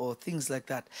fear or things like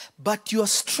that, but your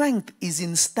strength is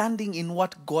in standing in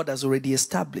what God has already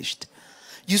established.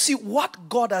 You see, what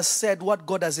God has said, what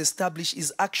God has established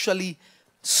is actually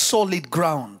solid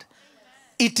ground.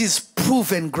 It is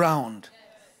proven ground.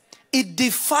 It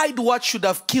defied what should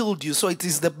have killed you, so it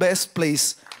is the best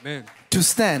place to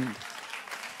stand.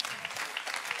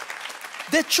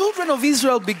 The children of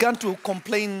Israel began to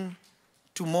complain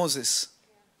to Moses.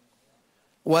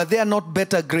 Were there not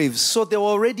better graves? So they were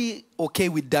already okay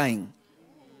with dying.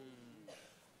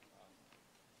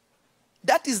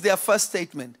 That is their first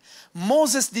statement.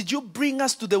 Moses, did you bring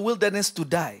us to the wilderness to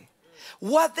die?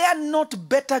 Were there not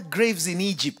better graves in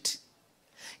Egypt?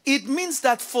 It means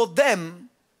that for them,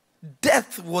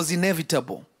 death was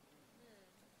inevitable.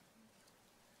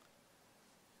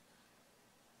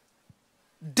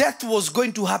 Death was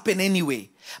going to happen anyway.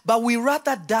 But we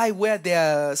rather die where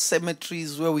there are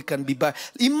cemeteries where we can be buried.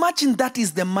 Imagine that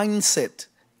is the mindset.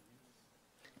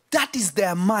 That is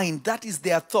their mind. That is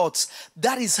their thoughts.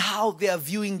 That is how they are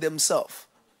viewing themselves.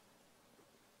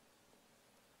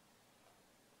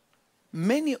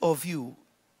 Many of you,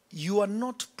 you are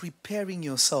not preparing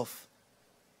yourself.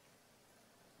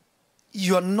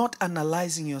 You are not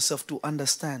analyzing yourself to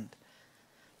understand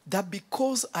that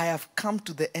because I have come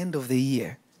to the end of the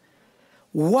year,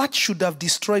 what should have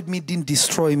destroyed me didn't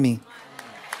destroy me.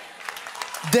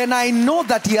 Then I know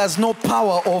that he has no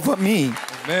power over me.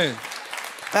 Amen.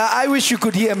 I wish you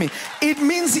could hear me. It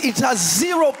means it has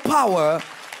zero power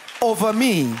over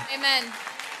me. Amen.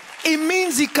 It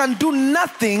means it can do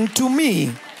nothing to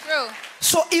me. True.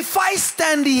 So if I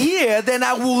stand here, then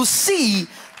I will see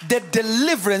the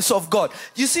deliverance of God.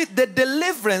 You see, the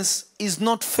deliverance is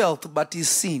not felt, but is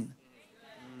seen.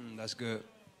 That's good.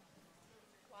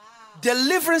 Wow.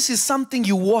 Deliverance is something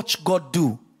you watch God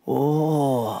do.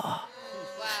 Oh. Wow.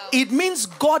 It means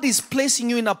God is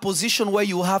placing you in a position where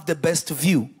you have the best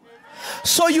view.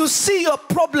 So you see your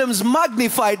problems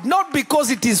magnified, not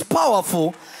because it is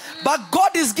powerful, but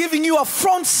God is giving you a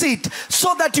front seat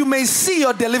so that you may see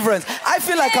your deliverance. I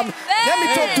feel like let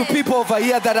me talk to people over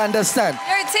here that understand.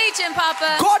 You're teaching,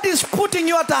 Papa. God is putting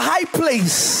you at a high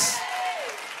place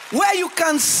where you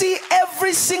can see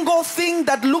every single thing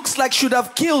that looks like should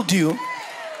have killed you.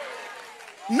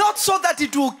 Not so that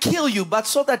it will kill you, but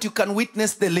so that you can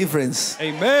witness deliverance.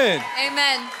 Amen.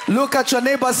 Amen. Look at your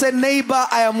neighbor. Say, neighbor,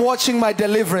 I am watching my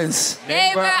deliverance.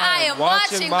 Neighbor, I am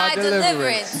watching my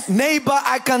deliverance. Neighbor,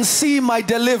 I can see my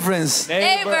deliverance.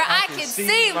 Neighbor, I can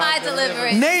see my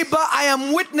deliverance. Neighbor, I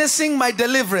am witnessing my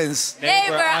deliverance.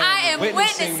 Neighbor, I am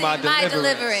witnessing my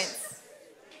deliverance.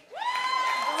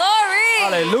 Glory.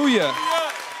 Hallelujah.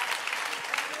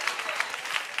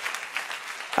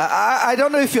 I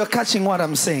don't know if you're catching what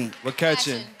I'm saying. We're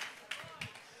catching.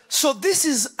 So this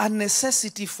is a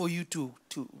necessity for you to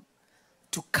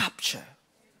capture.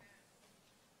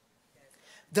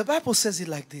 The Bible says it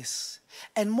like this.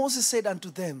 And Moses said unto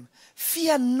them,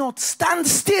 fear not, stand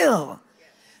still.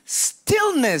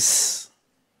 Stillness.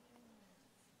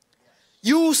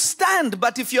 You stand,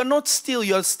 but if you're not still,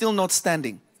 you're still not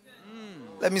standing.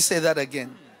 Let me say that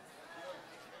again.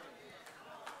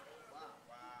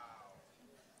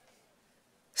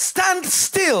 Stand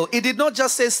still. It did not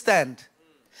just say stand.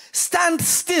 Stand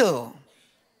still.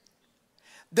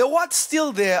 The word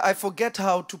still there, I forget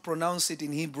how to pronounce it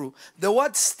in Hebrew. The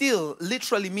word still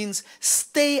literally means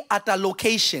stay at a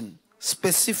location,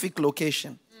 specific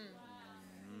location.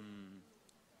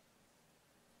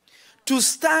 To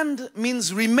stand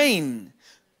means remain,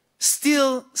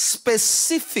 still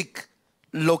specific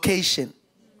location.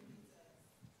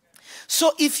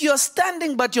 So if you're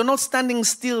standing but you're not standing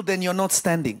still, then you're not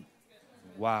standing.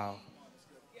 Wow.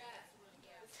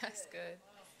 That's good.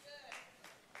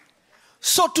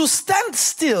 So to stand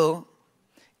still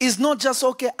is not just,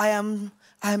 okay, I am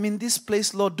in this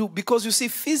place, Lord, do. Because you see,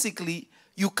 physically,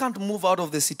 you can't move out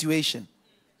of the situation.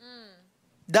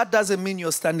 That doesn't mean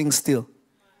you're standing still.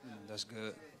 That's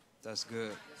good. That's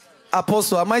good.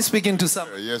 Apostle, am I speaking to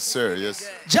someone? Yes, sir. Yes.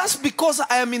 Just because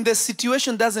I am in the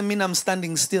situation doesn't mean I'm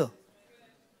standing still.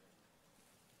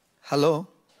 Hello?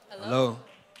 Hello.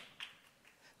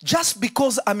 Just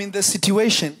because I'm in the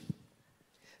situation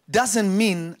doesn't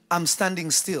mean I'm standing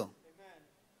still.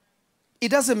 It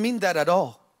doesn't mean that at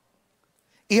all.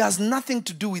 It has nothing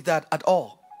to do with that at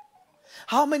all.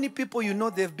 How many people you know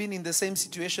they've been in the same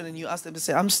situation and you ask them to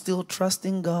say, I'm still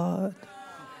trusting God.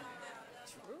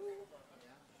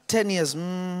 10 years,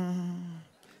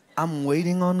 I'm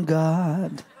waiting on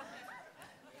God.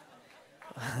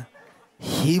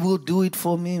 He will do it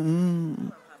for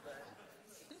me.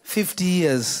 50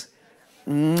 years,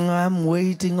 I'm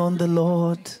waiting on the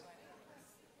Lord.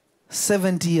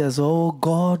 70 years, oh,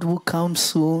 God will come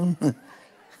soon.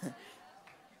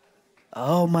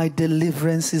 Oh, my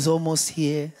deliverance is almost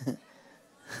here.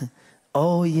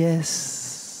 Oh,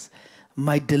 yes,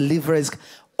 my deliverance.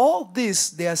 All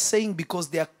this they are saying because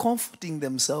they are comforting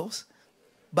themselves.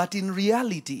 But in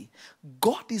reality,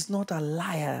 God is not a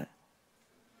liar.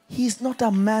 He is not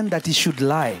a man that he should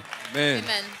lie. Amen.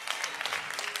 Amen.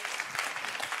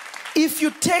 If you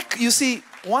take, you see,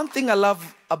 one thing I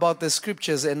love about the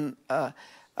scriptures, and a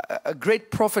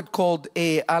great prophet called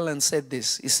A. Allen said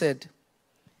this. He said,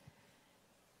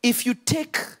 if you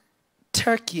take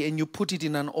turkey and you put it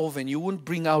in an oven, you won't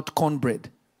bring out cornbread.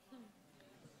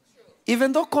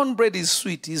 Even though cornbread is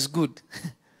sweet, is good.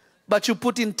 But you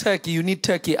put in turkey, you need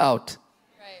turkey out.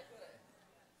 Right.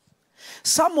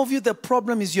 Some of you, the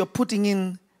problem is you're putting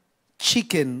in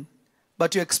chicken,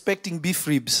 but you're expecting beef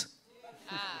ribs.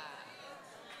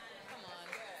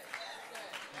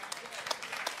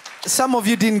 Some of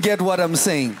you didn't get what I'm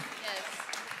saying. Yes.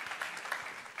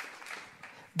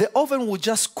 The oven will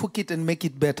just cook it and make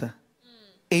it better.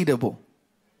 Edible.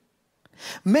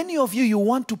 Many of you, you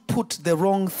want to put the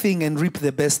wrong thing and reap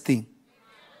the best thing.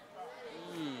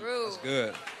 That's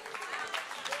good.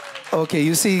 Okay,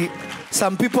 you see,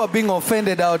 some people are being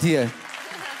offended out here.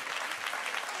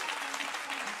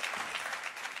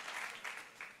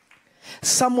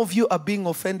 Some of you are being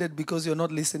offended because you're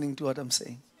not listening to what I'm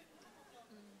saying.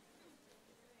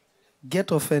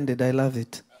 Get offended, I love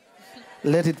it.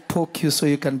 Let it poke you so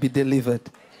you can be delivered.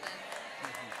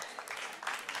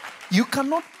 You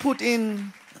cannot put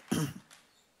in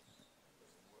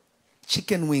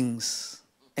chicken wings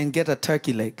and get a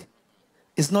turkey leg.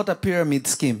 It's not a pyramid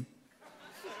scheme.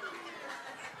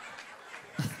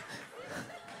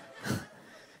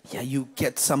 Yeah, you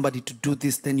get somebody to do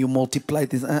this, then you multiply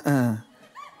this.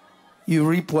 You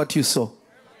reap what you sow.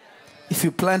 If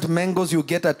you plant mangoes, you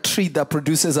get a tree that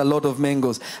produces a lot of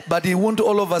mangoes. But it won't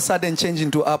all of a sudden change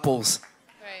into apples.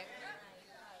 Right.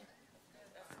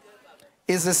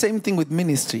 It's the same thing with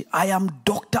ministry. I am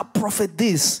doctor, prophet,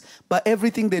 this. But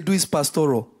everything they do is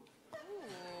pastoral.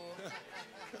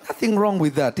 Nothing wrong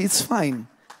with that. It's fine.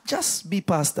 Just be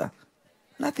pastor.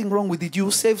 Nothing wrong with it.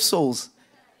 You save souls.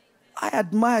 I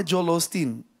admire Joel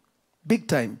Osteen. Big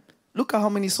time. Look at how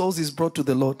many souls he's brought to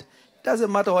the Lord.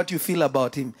 Doesn't matter what you feel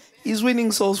about him. He's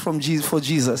winning souls for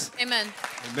Jesus. Amen.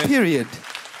 Period.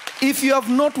 If you have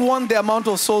not won the amount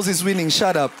of souls he's winning,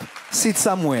 shut up. Sit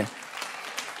somewhere.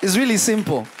 It's really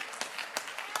simple.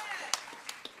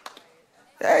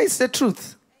 Yeah, it's the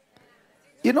truth.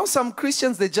 You know, some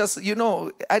Christians, they just,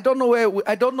 I don't know when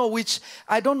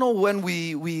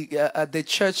we at the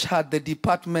church had the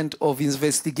Department of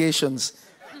Investigations.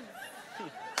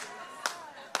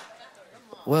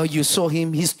 Well, you saw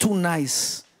him, he's too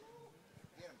nice.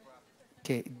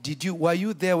 Okay, were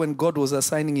you there when God was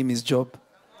assigning him his job?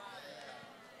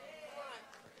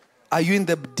 Are you in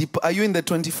the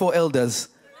 24 elders?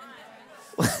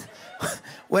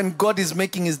 When God is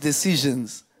making his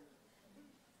decisions.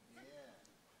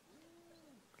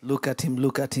 Look at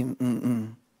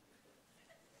him.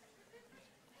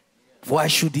 Why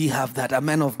should he have that? A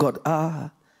man of God.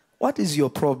 What is your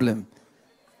problem?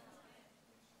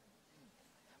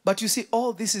 But you see,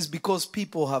 all this is because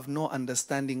people have no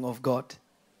understanding of God.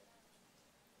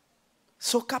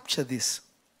 So capture this.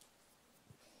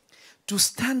 To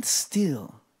stand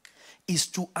still is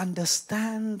to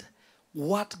understand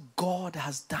what God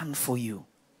has done for you.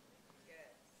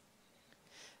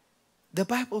 The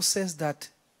Bible says that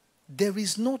there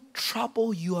is no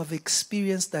trouble you have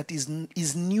experienced that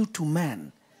is new to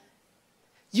man.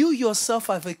 You yourself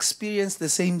have experienced the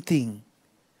same thing.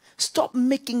 Stop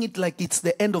making it like it's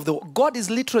the end of the world. God is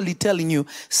literally telling you,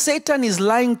 Satan is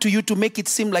lying to you to make it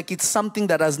seem like it's something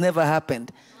that has never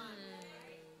happened.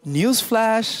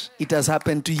 Newsflash, it has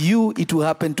happened to you, it will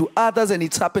happen to others, and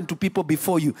it's happened to people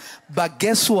before you. But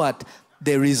guess what?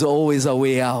 There is always a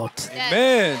way out.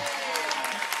 Amen.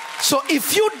 So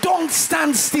if you don't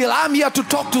stand still, I'm here to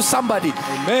talk to somebody.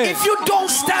 Amen. If you don't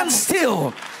stand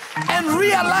still and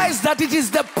realize that it is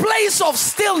the place of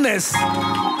stillness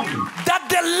that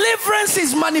deliverance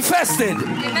is manifested.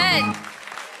 Amen.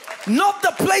 Not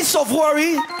the place of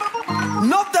worry,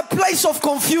 not the place of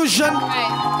confusion,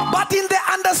 Right. but in the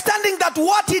understanding that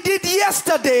what he did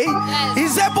yesterday, Yes.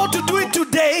 he's able to do it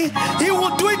today, he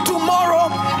will do it tomorrow,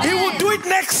 he will do it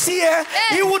next year,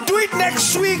 he will do it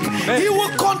next week, he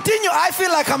will continue. I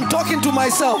feel like I'm talking to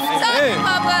myself. Talk,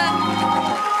 Papa.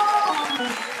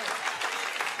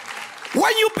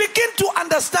 When you begin to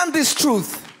understand this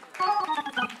truth,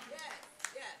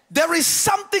 there is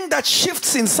something that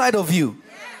shifts inside of you.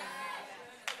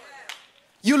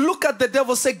 You look at the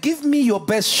devil, say, give me your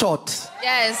best shot.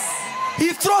 Yes.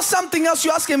 He throws something else, you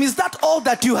ask him, is that all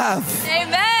that you have?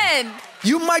 Amen.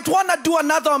 You might want to do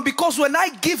another one, because when I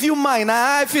give you mine,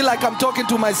 I feel like I'm talking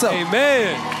to myself.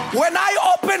 Amen. When I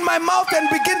open my mouth and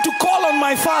begin to call on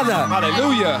my Father.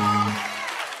 Hallelujah.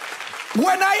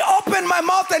 When I open my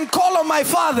mouth and call on my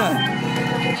Father,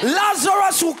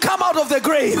 Lazarus will come out of the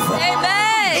grave. Amen.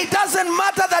 It doesn't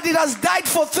matter that it has died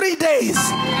for 3 days,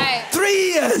 Right.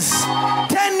 3 years,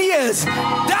 10 years.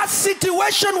 That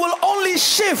situation will only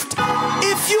shift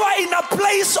if you are in a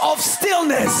place of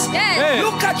stillness. Yes. Amen.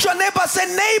 Look at your neighbor, say,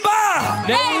 neighbor,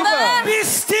 Neighbor. be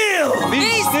still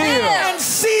Be still. and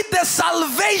see the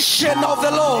salvation of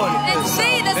the Lord. And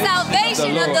see the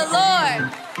salvation of the Lord.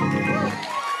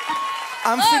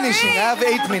 I'm finishing. I have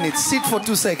 8 minutes. Sit for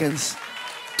 2 seconds.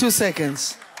 2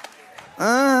 seconds.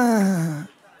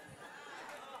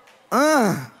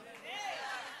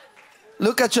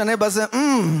 Look at your neighbor, say,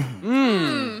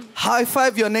 High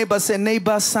five your neighbor, say,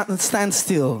 neighbor, stand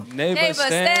still. Neighbor,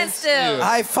 stand still.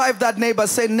 High five that neighbor,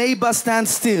 say, neighbor, stand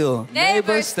still.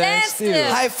 Neighbor, stand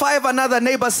still. High five another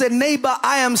neighbor, say, neighbor,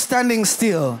 I am standing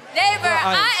still. Neighbor,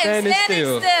 I am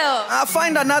standing still.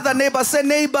 Find another neighbor, say,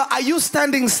 neighbor, are you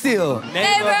standing still?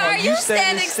 Neighbor, are you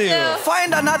standing still?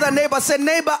 Find another neighbor, say,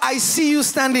 neighbor, I see you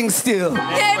standing still. Neighbor,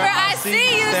 I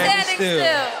see you standing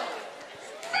still.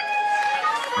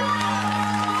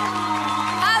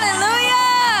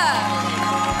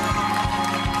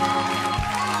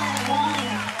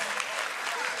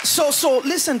 So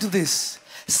listen to this.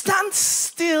 Stand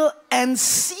still and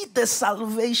see the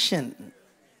salvation.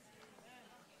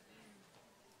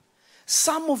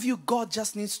 Some of you, God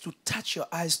just needs to touch your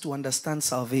eyes to understand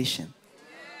salvation.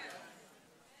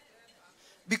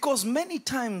 Because many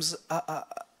times,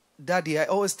 Daddy, I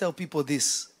always tell people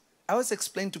this. I always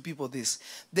explain to people this.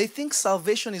 They think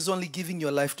salvation is only giving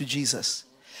your life to Jesus.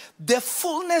 The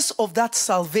fullness of that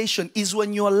salvation is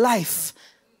when your life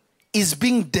is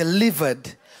being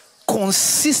delivered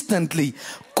consistently,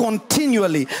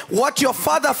 continually. What your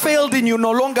father failed in, you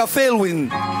no longer fail in.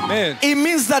 Amen. It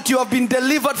means that you have been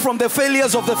delivered from the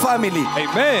failures of the family.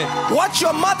 Amen. What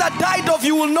your mother died of,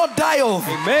 you will not die of.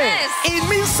 Amen. Yes. It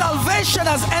means salvation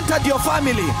has entered your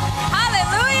family.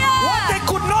 Hallelujah. What they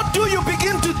could not do, you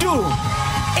begin to do.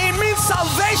 It means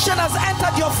salvation has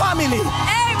entered your family.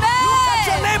 Amen. Look at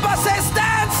your neighbor, say,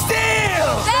 stand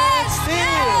still. Stand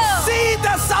still. See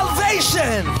the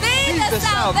salvation. See the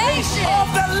salvation of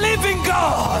the living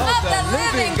God. Of the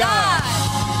living God.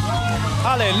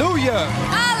 Hallelujah.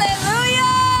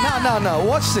 Hallelujah. No.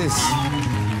 Watch this.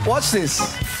 Watch this.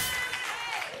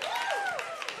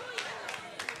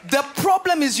 The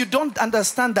problem is you don't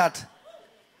understand that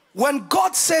when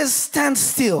God says stand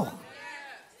still,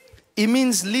 it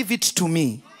means leave it to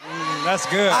me. That's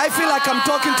good. I feel like I'm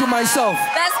talking to myself.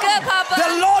 That's good, Papa.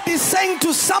 The Lord is saying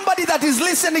to somebody that is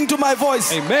listening to my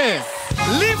voice, Amen.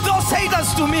 leave those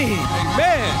haters to me.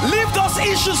 Amen. Leave those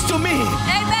issues to me.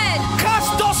 Amen.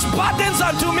 Cast those burdens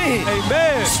unto me.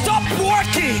 Amen. Stop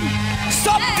working.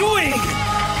 Stop doing.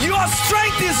 Your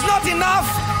strength is not enough.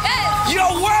 Yes.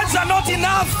 Your words are not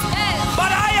enough. Yes.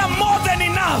 But I am more than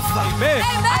enough. Amen.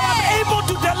 I am able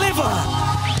to deliver.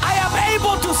 I am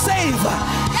able to save.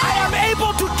 I am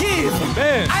able to give.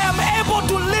 Amen. I am able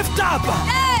to lift up.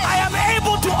 I am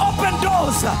able to open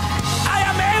doors. I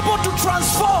am able to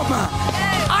transform.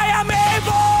 I am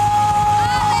able.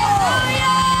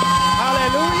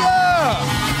 Hallelujah.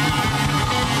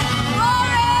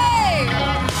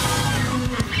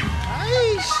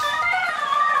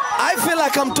 I feel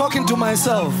like I'm talking to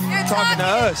myself. You're Talking to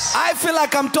us. I feel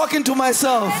like I'm talking to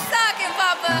myself. You're talking,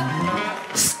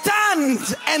 Papa.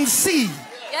 Stand and see.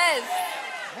 Yes.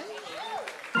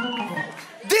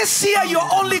 This year you're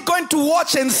only going to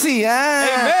watch and see. Amen.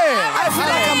 I feel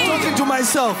like I'm talking to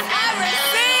myself. I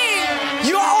receive.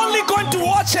 You are only going to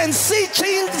watch and see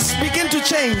things begin to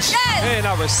change. Yes. And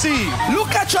I receive.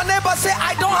 Look at your neighbor, say,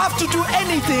 I don't have to do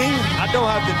anything. I don't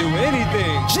have to do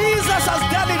anything. Jesus has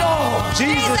done it all.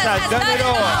 Jesus has done it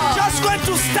all. I'm just going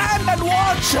to stand and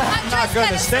watch. I'm not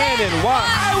going to stand and watch.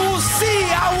 I will see,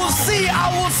 I will see, I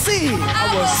will see. I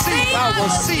will see, I will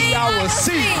see, I will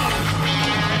see.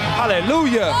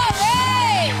 Hallelujah.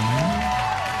 Glory.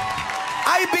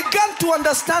 I began to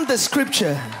understand the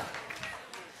scripture.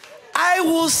 I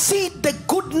will see the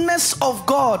goodness of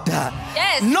God.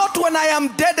 Yes. Not when I am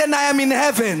dead and I am in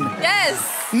heaven. Yes.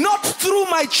 Not through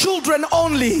my children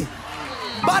only.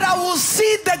 But I will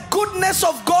see the goodness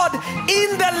of God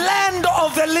in the land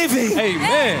of the living.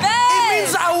 Amen. It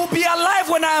means I will be alive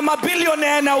when I am a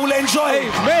billionaire and I will enjoy.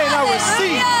 Amen. I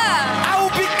receive. I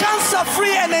will be cancer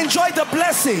free and enjoy the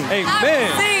blessing.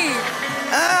 Amen.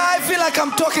 I feel like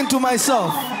I'm talking to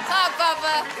myself. Talk,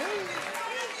 Papa.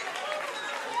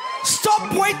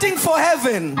 Stop waiting for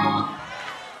heaven.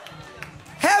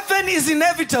 Heaven is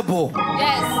inevitable.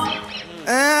 Yes.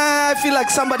 I feel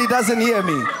like somebody doesn't hear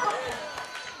me.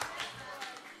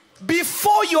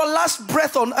 Before your last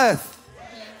breath on earth,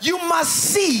 you must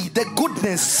see the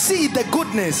goodness. See the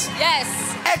goodness. Yes.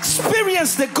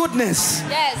 Experience the goodness.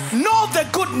 Yes. Know the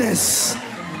goodness.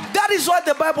 That is why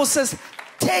the Bible says,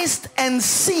 taste and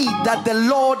see that the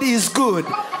Lord is good.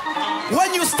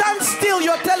 When you stand still,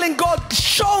 you're telling God,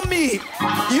 show me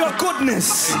your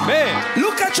goodness. Amen.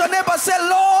 Look at your neighbor, say,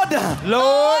 Lord,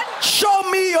 Lord, show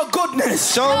me your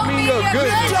goodness. show me your Lift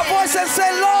goodness. your voice and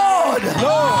say, Lord,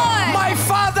 Lord, my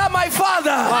Father, my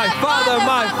Father, my Father,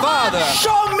 my Father,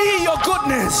 show me your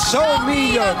goodness. show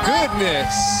me your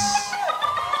goodness.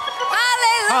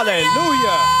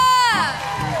 Hallelujah.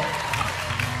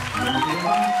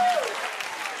 Hallelujah.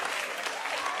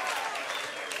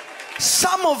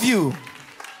 Some of you,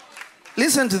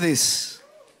 listen to this.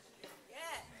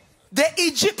 The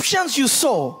Egyptians you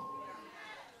saw,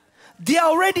 they are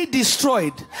already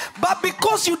destroyed. But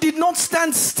because you did not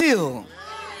stand still,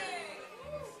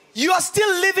 you are still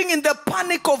living in the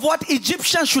panic of what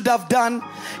Egyptians should have done.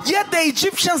 Yet the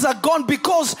Egyptians are gone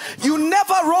because you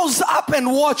never rose up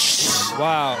and watched.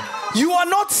 Wow. You are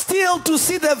not still to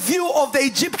see the view of the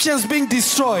Egyptians being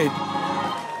destroyed.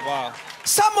 Wow.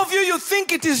 Some of you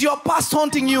think it is your past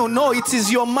haunting you. No, it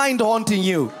is your mind haunting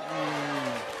you.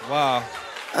 Wow.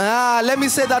 Let me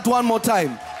say that one more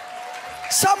time.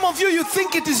 Some of you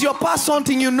think it is your past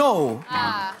haunting you. No.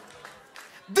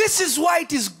 This is why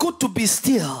it is good to be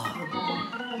still.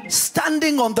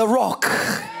 Standing on the rock.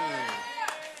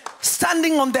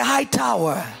 Standing on the high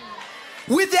tower.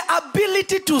 With the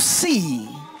ability to see.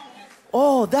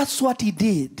 Oh, that's what he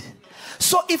did.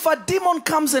 So if a demon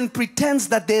comes and pretends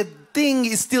that the thing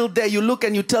is still there, you look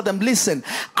and you tell them, listen,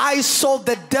 I saw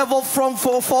the devil fall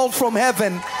from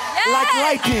heaven like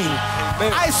lightning.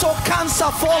 Amen. I saw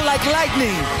cancer fall like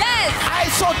lightning. Yes.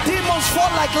 I saw demons fall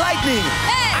like lightning.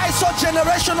 Yes. I saw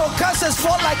generational curses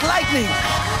fall like lightning.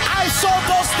 I saw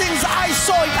those things. I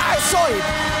saw it. I saw it.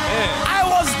 Yeah. I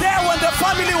was there when the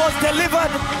family was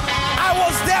delivered. I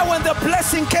was there when the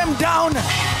blessing came down.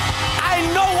 I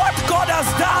know what God has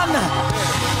done.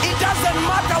 It doesn't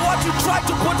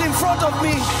it in front of me.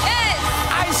 Yes.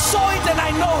 I saw it and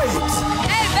I know it.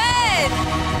 Amen.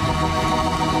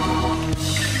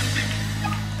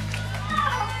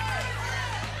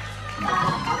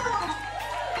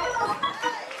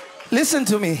 Listen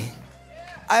to me.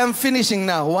 I am finishing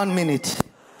now. 1 minute.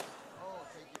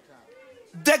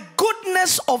 The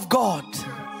goodness of God,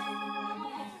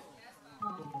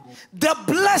 the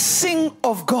blessing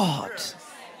of God,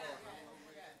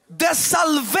 the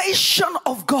salvation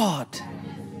of God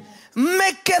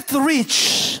maketh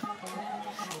rich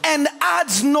and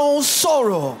adds no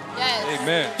sorrow. Yes.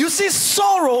 Amen. You see,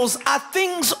 sorrows are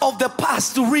things of the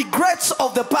past, regrets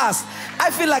of the past.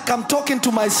 I feel like I'm talking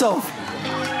to myself.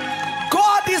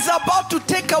 God is about to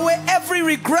take away every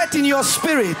regret in your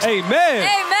spirit. Amen.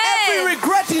 Every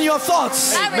regret in your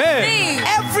thoughts. Amen.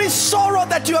 Every sorrow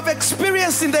that you have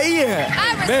experienced in the year.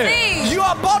 Amen. You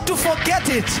are about to forget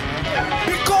it.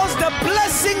 Because the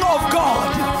blessing of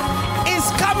God is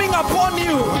coming upon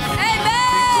you.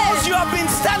 Because you have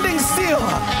been standing still.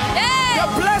 The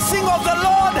blessing of the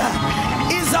Lord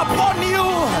is upon you.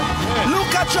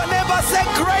 Look at your neighbor, say,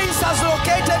 grace has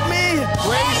located me.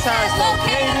 Grace has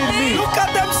located me. Look at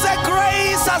them, say,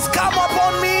 grace has come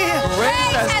upon me.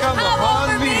 Grace has come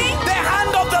upon me. The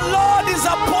hand of the Lord is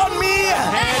upon me. The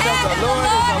hand of the Lord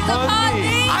is upon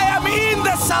me. I am in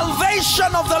the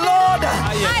salvation of the Lord.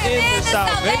 I am in the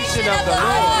salvation of the I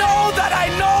Lord. know that I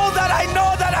know that I know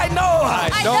that I know.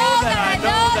 I know that I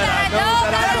know that I know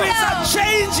that I There know. is a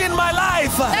change in my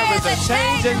life. There is a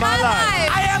change in my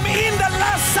life. I am in the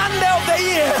last Sunday of the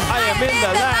year. I am in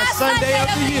the last Sunday of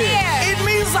the year. It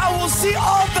means I will see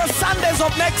all the Sundays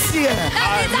of next year.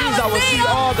 It means I will see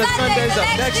all the Sundays of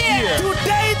next year.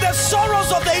 Today the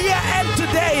sorrows of the year end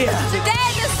today.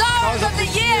 Today the sorrows of the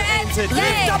year and today.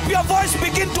 Lift up your voice,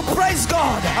 begin to praise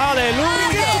God. Hallelujah.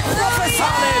 Begin to prophesy.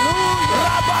 Hallelujah.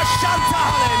 Rabashanta.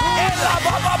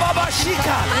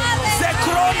 Elabababashika.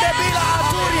 Zekronde bila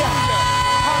aturia.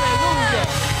 Hallelujah.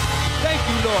 Thank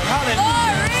you, Lord. Hallelujah.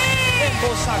 Glory.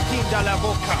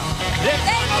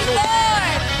 Thank you, Lord.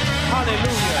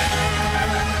 Hallelujah.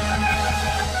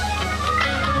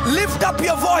 Lift up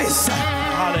your voice.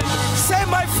 Hallelujah. Say,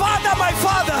 my Father, my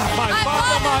Father. My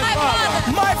Father, my Father.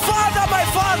 My Father, my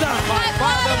Father. My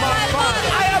Father, my Father.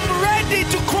 I am ready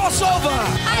to cross over.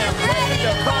 I am ready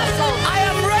to cross over. I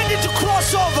am ready to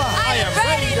cross over. I am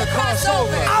ready to cross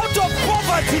over. Out of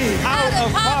poverty. Out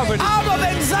of poverty. Out of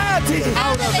anxiety.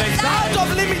 Out of anxiety. Out of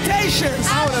limitations.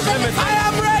 Out of limitations. I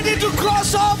am ready to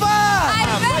cross over. I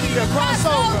am ready to cross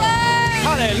over.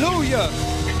 Hallelujah.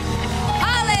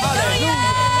 Hallelujah.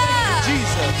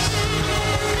 Jesus.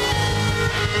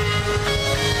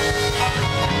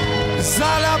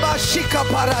 Zalabashika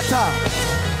parata.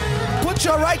 Put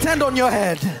your right hand on your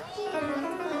head.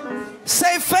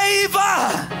 Say favor.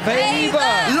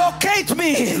 Favor. Locate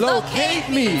me. Locate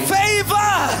me.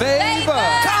 Favor. Favor.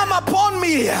 Come upon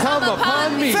me. Come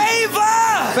upon me.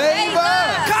 Favor. Favor.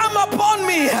 Come upon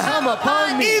me. Come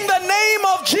upon me. In the name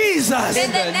of Jesus.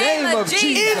 In the name of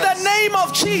Jesus. In the name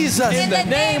of Jesus. In the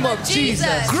name of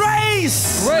Jesus.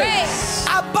 Grace. Grace.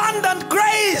 Abundant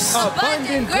grace.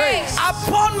 Abundant grace.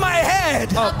 Upon my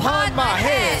head. Upon my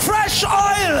head. Fresh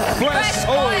oil. Fresh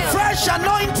oil. Fresh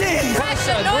anointing. Fresh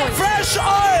anointing. Fresh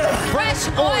oil. Fresh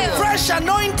oil. Fresh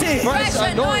anointing. Fresh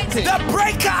anointing. The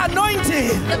breaker anointing.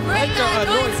 The breaker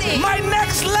anointing. My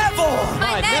next level.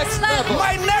 My next level.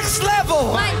 My next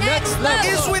level. My next level.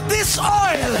 Is with this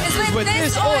oil. Is with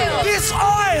this oil. This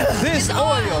oil. This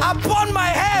oil Upon my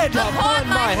head. Upon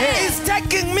my head. Is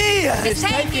taking me. Is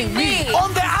taking me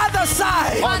On the other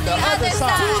side. on the other To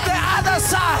side. the other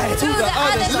side. To the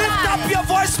other side. Lift up your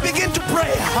voice. Begin to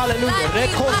pray. Hallelujah.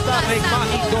 Recosta rekma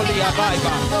idolia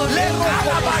baiba.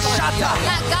 Lekarabashata.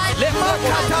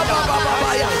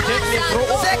 Lemakatabababaya.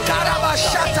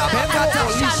 Zekarabashata bakata.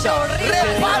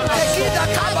 Repante kida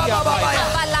kabababaya.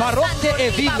 Parote e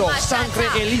vino sangre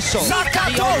eliso.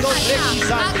 Zakatos.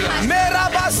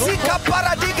 Merabasika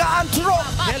paradiga antro.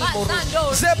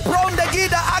 Zepronde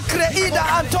gida akre ida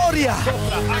antoria.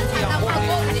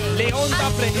 Leonda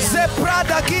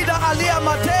Zeprada gida alia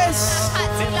mates.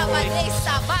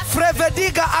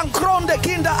 Frevediga ankronde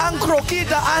kinda ankro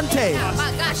kida ante.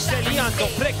 Seliando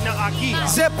pregna aquí.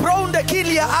 Zepronde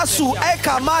kilia asu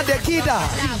eka made kida.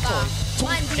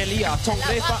 Elia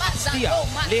tongrefa astia.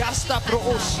 Leasta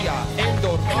proosia.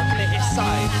 Endor omne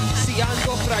esai.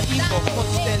 Siando fraino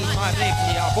constel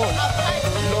maregnia vol.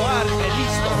 Loar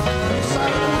elisto.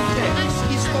 Usar unte.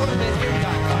 Istor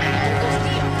verga.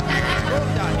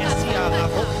 Ronda esia la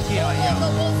bocchia.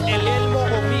 El elmo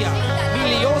omia.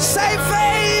 Milios. Say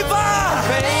favor.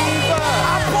 Favor.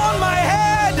 Upon my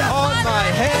head. On my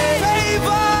head.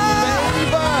 Favor.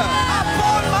 Favor.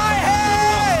 Upon my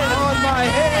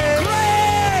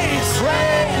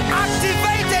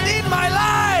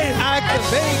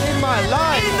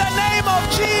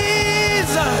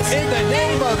In the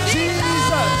name of Jesus.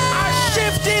 A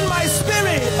shift in my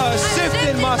spirit. A shift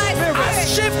in my spirit. A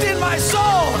shift in my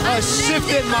soul. A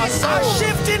shift in my soul. A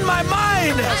shift in my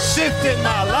mind. A shift in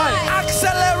my life.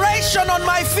 Acceleration on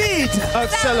my feet.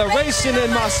 Acceleration in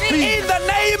my speed. In the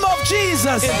name of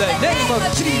Jesus. In the name of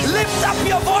Jesus. Lift up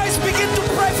your voice. Begin to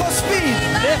pray for speed.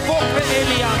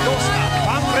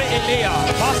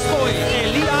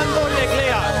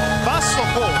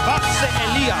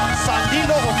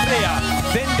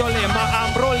 Vendole ma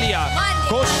ambrolia,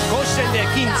 cosce de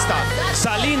kinsta,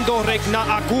 salindo regna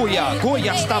aguya,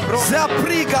 guya stambro.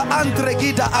 Zapriga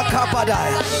antregida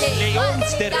akapadaya.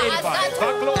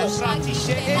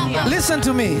 Listen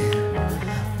to me.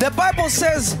 The Bible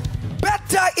says,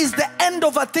 better is the end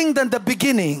of a thing than the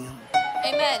beginning.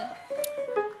 Amen.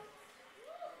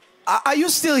 Are you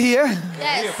still here?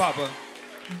 Yes. Here, Papa.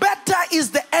 Better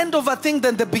is the end of a thing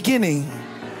than the beginning.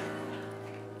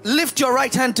 Lift your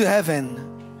right hand to heaven.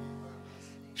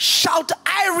 Shout,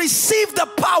 I receive the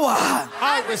power.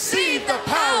 I receive the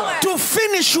power To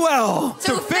finish well.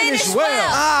 To finish well.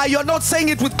 Ah, you're not saying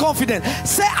it with confidence.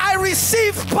 Say, I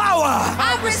receive power.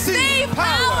 I receive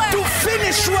power. To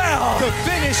finish well. to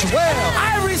finish well.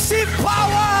 I receive power.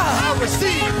 I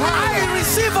receive power. I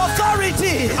receive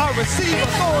authority. I receive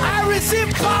authority. I receive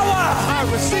power. I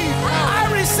receive power.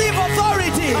 I receive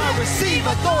authority. I receive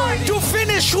authority To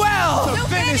finish well. to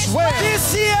finish well.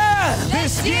 This year,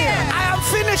 This year, I am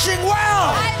finishing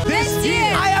well. this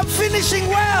year, I am finishing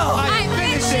well. I'm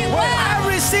finishing well. I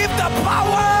receive the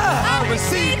power. I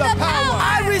receive the power.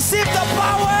 I receive the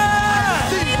power.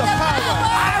 Receive the power.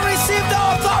 I receive the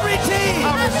authority.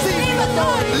 I receive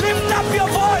authority. Lift up your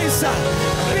voice.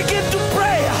 Begin to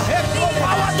pray.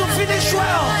 Power to finish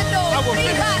well. I will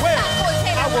finish well.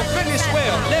 I will finish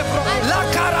well. La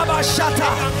karabashata.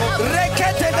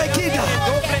 Rekete de kida.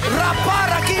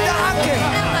 Rapara kida anke.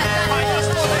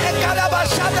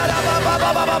 Ekarabashata la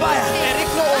baba baba baba.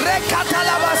 Rekata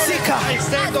la basika.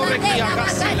 Extendo regia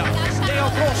casila. Leo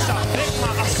rosa, regma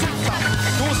asuta.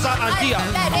 Tusa andia.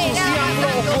 Tusianglo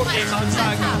ocurre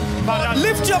manzagi. Para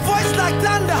Lift your voice like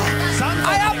thunder.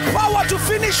 I have power to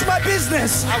finish my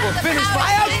business. I will finish my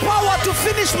I have power to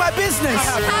finish my business. I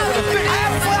have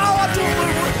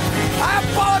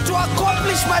power to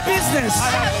accomplish my business. I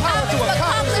have power to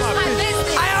accomplish my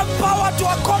business. I have power to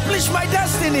accomplish my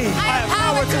destiny. I have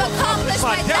power to accomplish my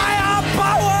I destiny. have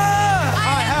power.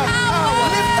 I have power.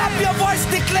 Lift up your voice,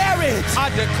 declare it. I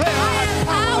declare I have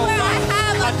power.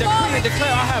 I decree and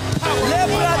declare I have power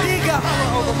Lebradiga,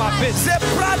 over my business.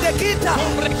 Zebrade kita,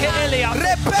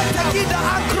 Repete kita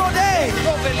akrode,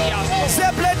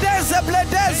 Zeblede,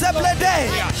 Zeblede, Zeblede,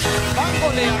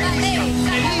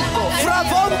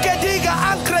 Fravon kediga,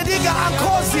 Ankrediga,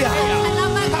 Ankosia.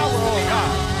 Power, oh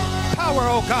God. Power,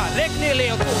 oh God.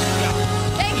 Leknele otosia.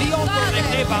 Leonto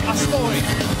regneva astori.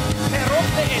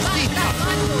 Perote estita.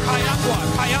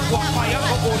 Kayagua,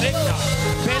 oregna.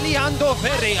 Peliando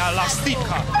vere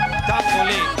alastica.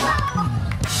 Dándole.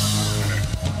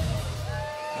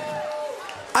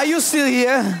 Are you still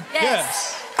here?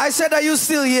 Yes. I said, are you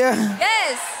still here?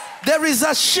 Yes. There is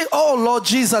a shit. Oh Lord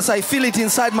Jesus, I feel it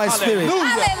inside my spirit.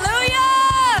 Hallelujah.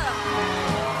 Hallelujah.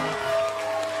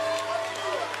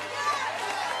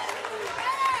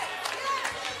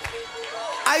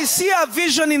 I see a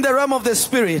vision in the realm of the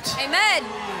spirit. Amen.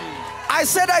 I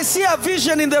said, I see a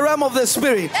vision in the realm of the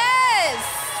spirit. Yes.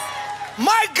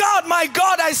 My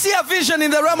God, I see a vision in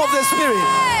the realm of the spirit.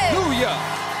 Yes. Hallelujah.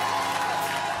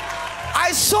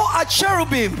 I saw a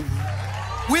cherubim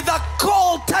with a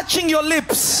coal touching your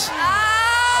lips.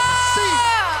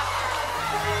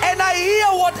 And I hear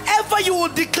whatever you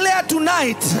will declare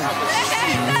tonight,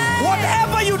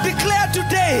 whatever you declare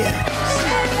today,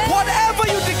 whatever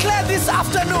you declare this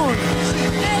afternoon,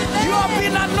 you have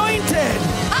been anointed.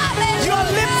 Your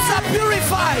lips are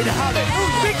purified.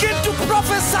 Begin to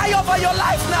prophesy over your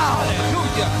life now.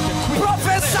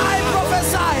 Prophesy,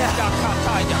 prophesy.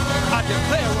 I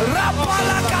declare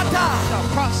Rapalakata. shall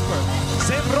prosper.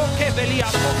 Zembroke velia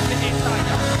ponte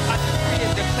etaya. I decree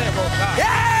and declare, oh God.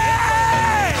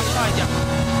 Yay! Ataya.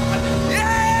 I decree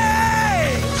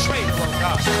Yay! trade, oh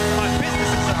God. My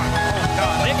businesses are, oh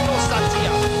God. Regno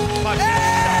satia. My business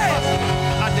shall prosper.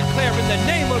 I declare in the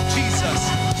name of Jesus.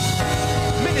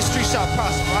 Ministry shall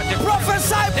prosper. I declare.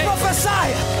 Prophesy, prophesy.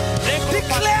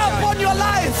 Declare upon your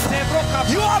life.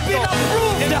 You have been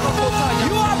approved.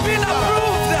 You have been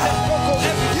approved.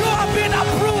 You have been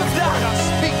approved. I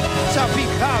speak shall be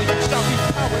value, shall be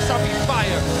power, shall be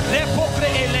fire. Lepokre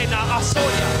elena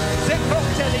asoya.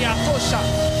 Zembroktelia tosha.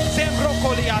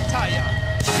 Zembrokoliataya.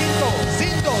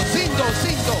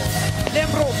 Zindo.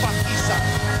 Lembro pakisa.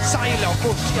 Saila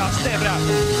koshia stebra.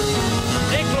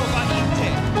 Reklova inte.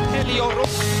 Helioro.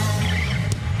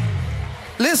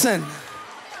 Listen,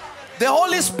 the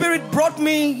Holy Spirit brought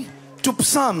me to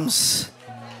Psalms.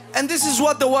 And this is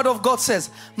what the Word of God says.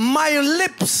 My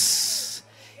lips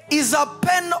is a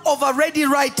pen of a ready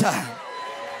writer.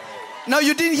 Now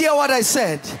you didn't hear what I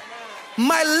said.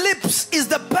 My lips is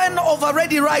the pen of a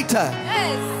ready writer.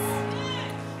 Yes.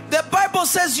 The Bible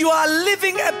says you are a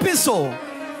living epistle.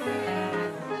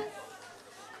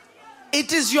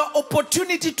 It is your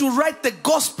opportunity to write the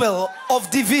gospel of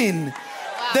Divine,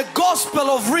 the gospel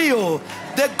of Rio,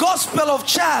 the gospel of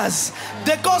Chaz,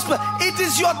 the gospel. It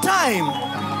is your time.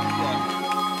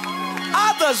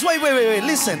 Others, wait,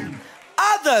 listen.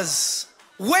 Others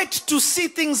wait to see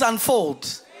things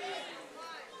unfold.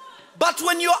 But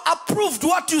when you're approved,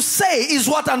 what you say is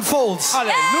what unfolds.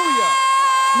 Hallelujah.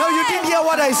 No, you didn't hear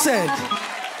what I said.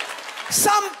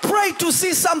 Some pray to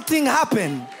see something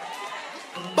happen.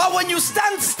 But when you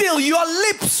stand still, your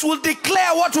lips will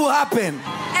declare what will happen.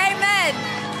 Amen.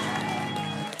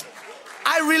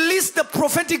 I release the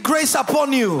prophetic grace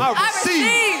upon you. I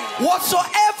receive.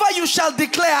 Whatsoever you shall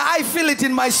declare, I feel it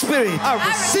in my spirit. I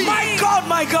receive.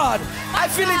 My God, I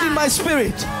feel it in my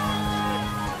spirit.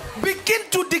 Begin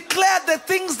to declare the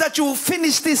things that you will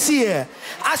finish this year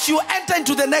as you enter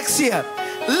into the next year.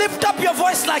 Lift up your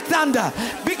voice like thunder.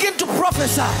 Begin to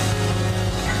prophesy.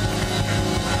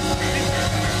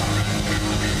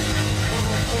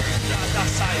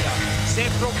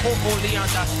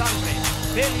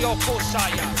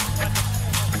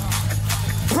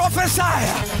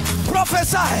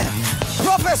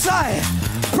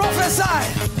 Prophesy.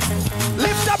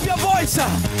 Lift up your voice.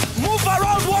 Move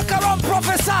around, walk around,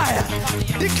 prophesy.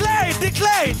 Declare it. I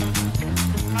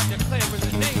declare in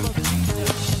the name of Jesus.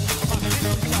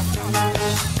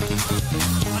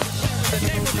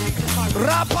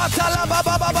 Rapatala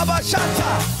baba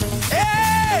shanta.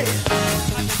 Hey!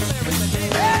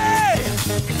 Hey!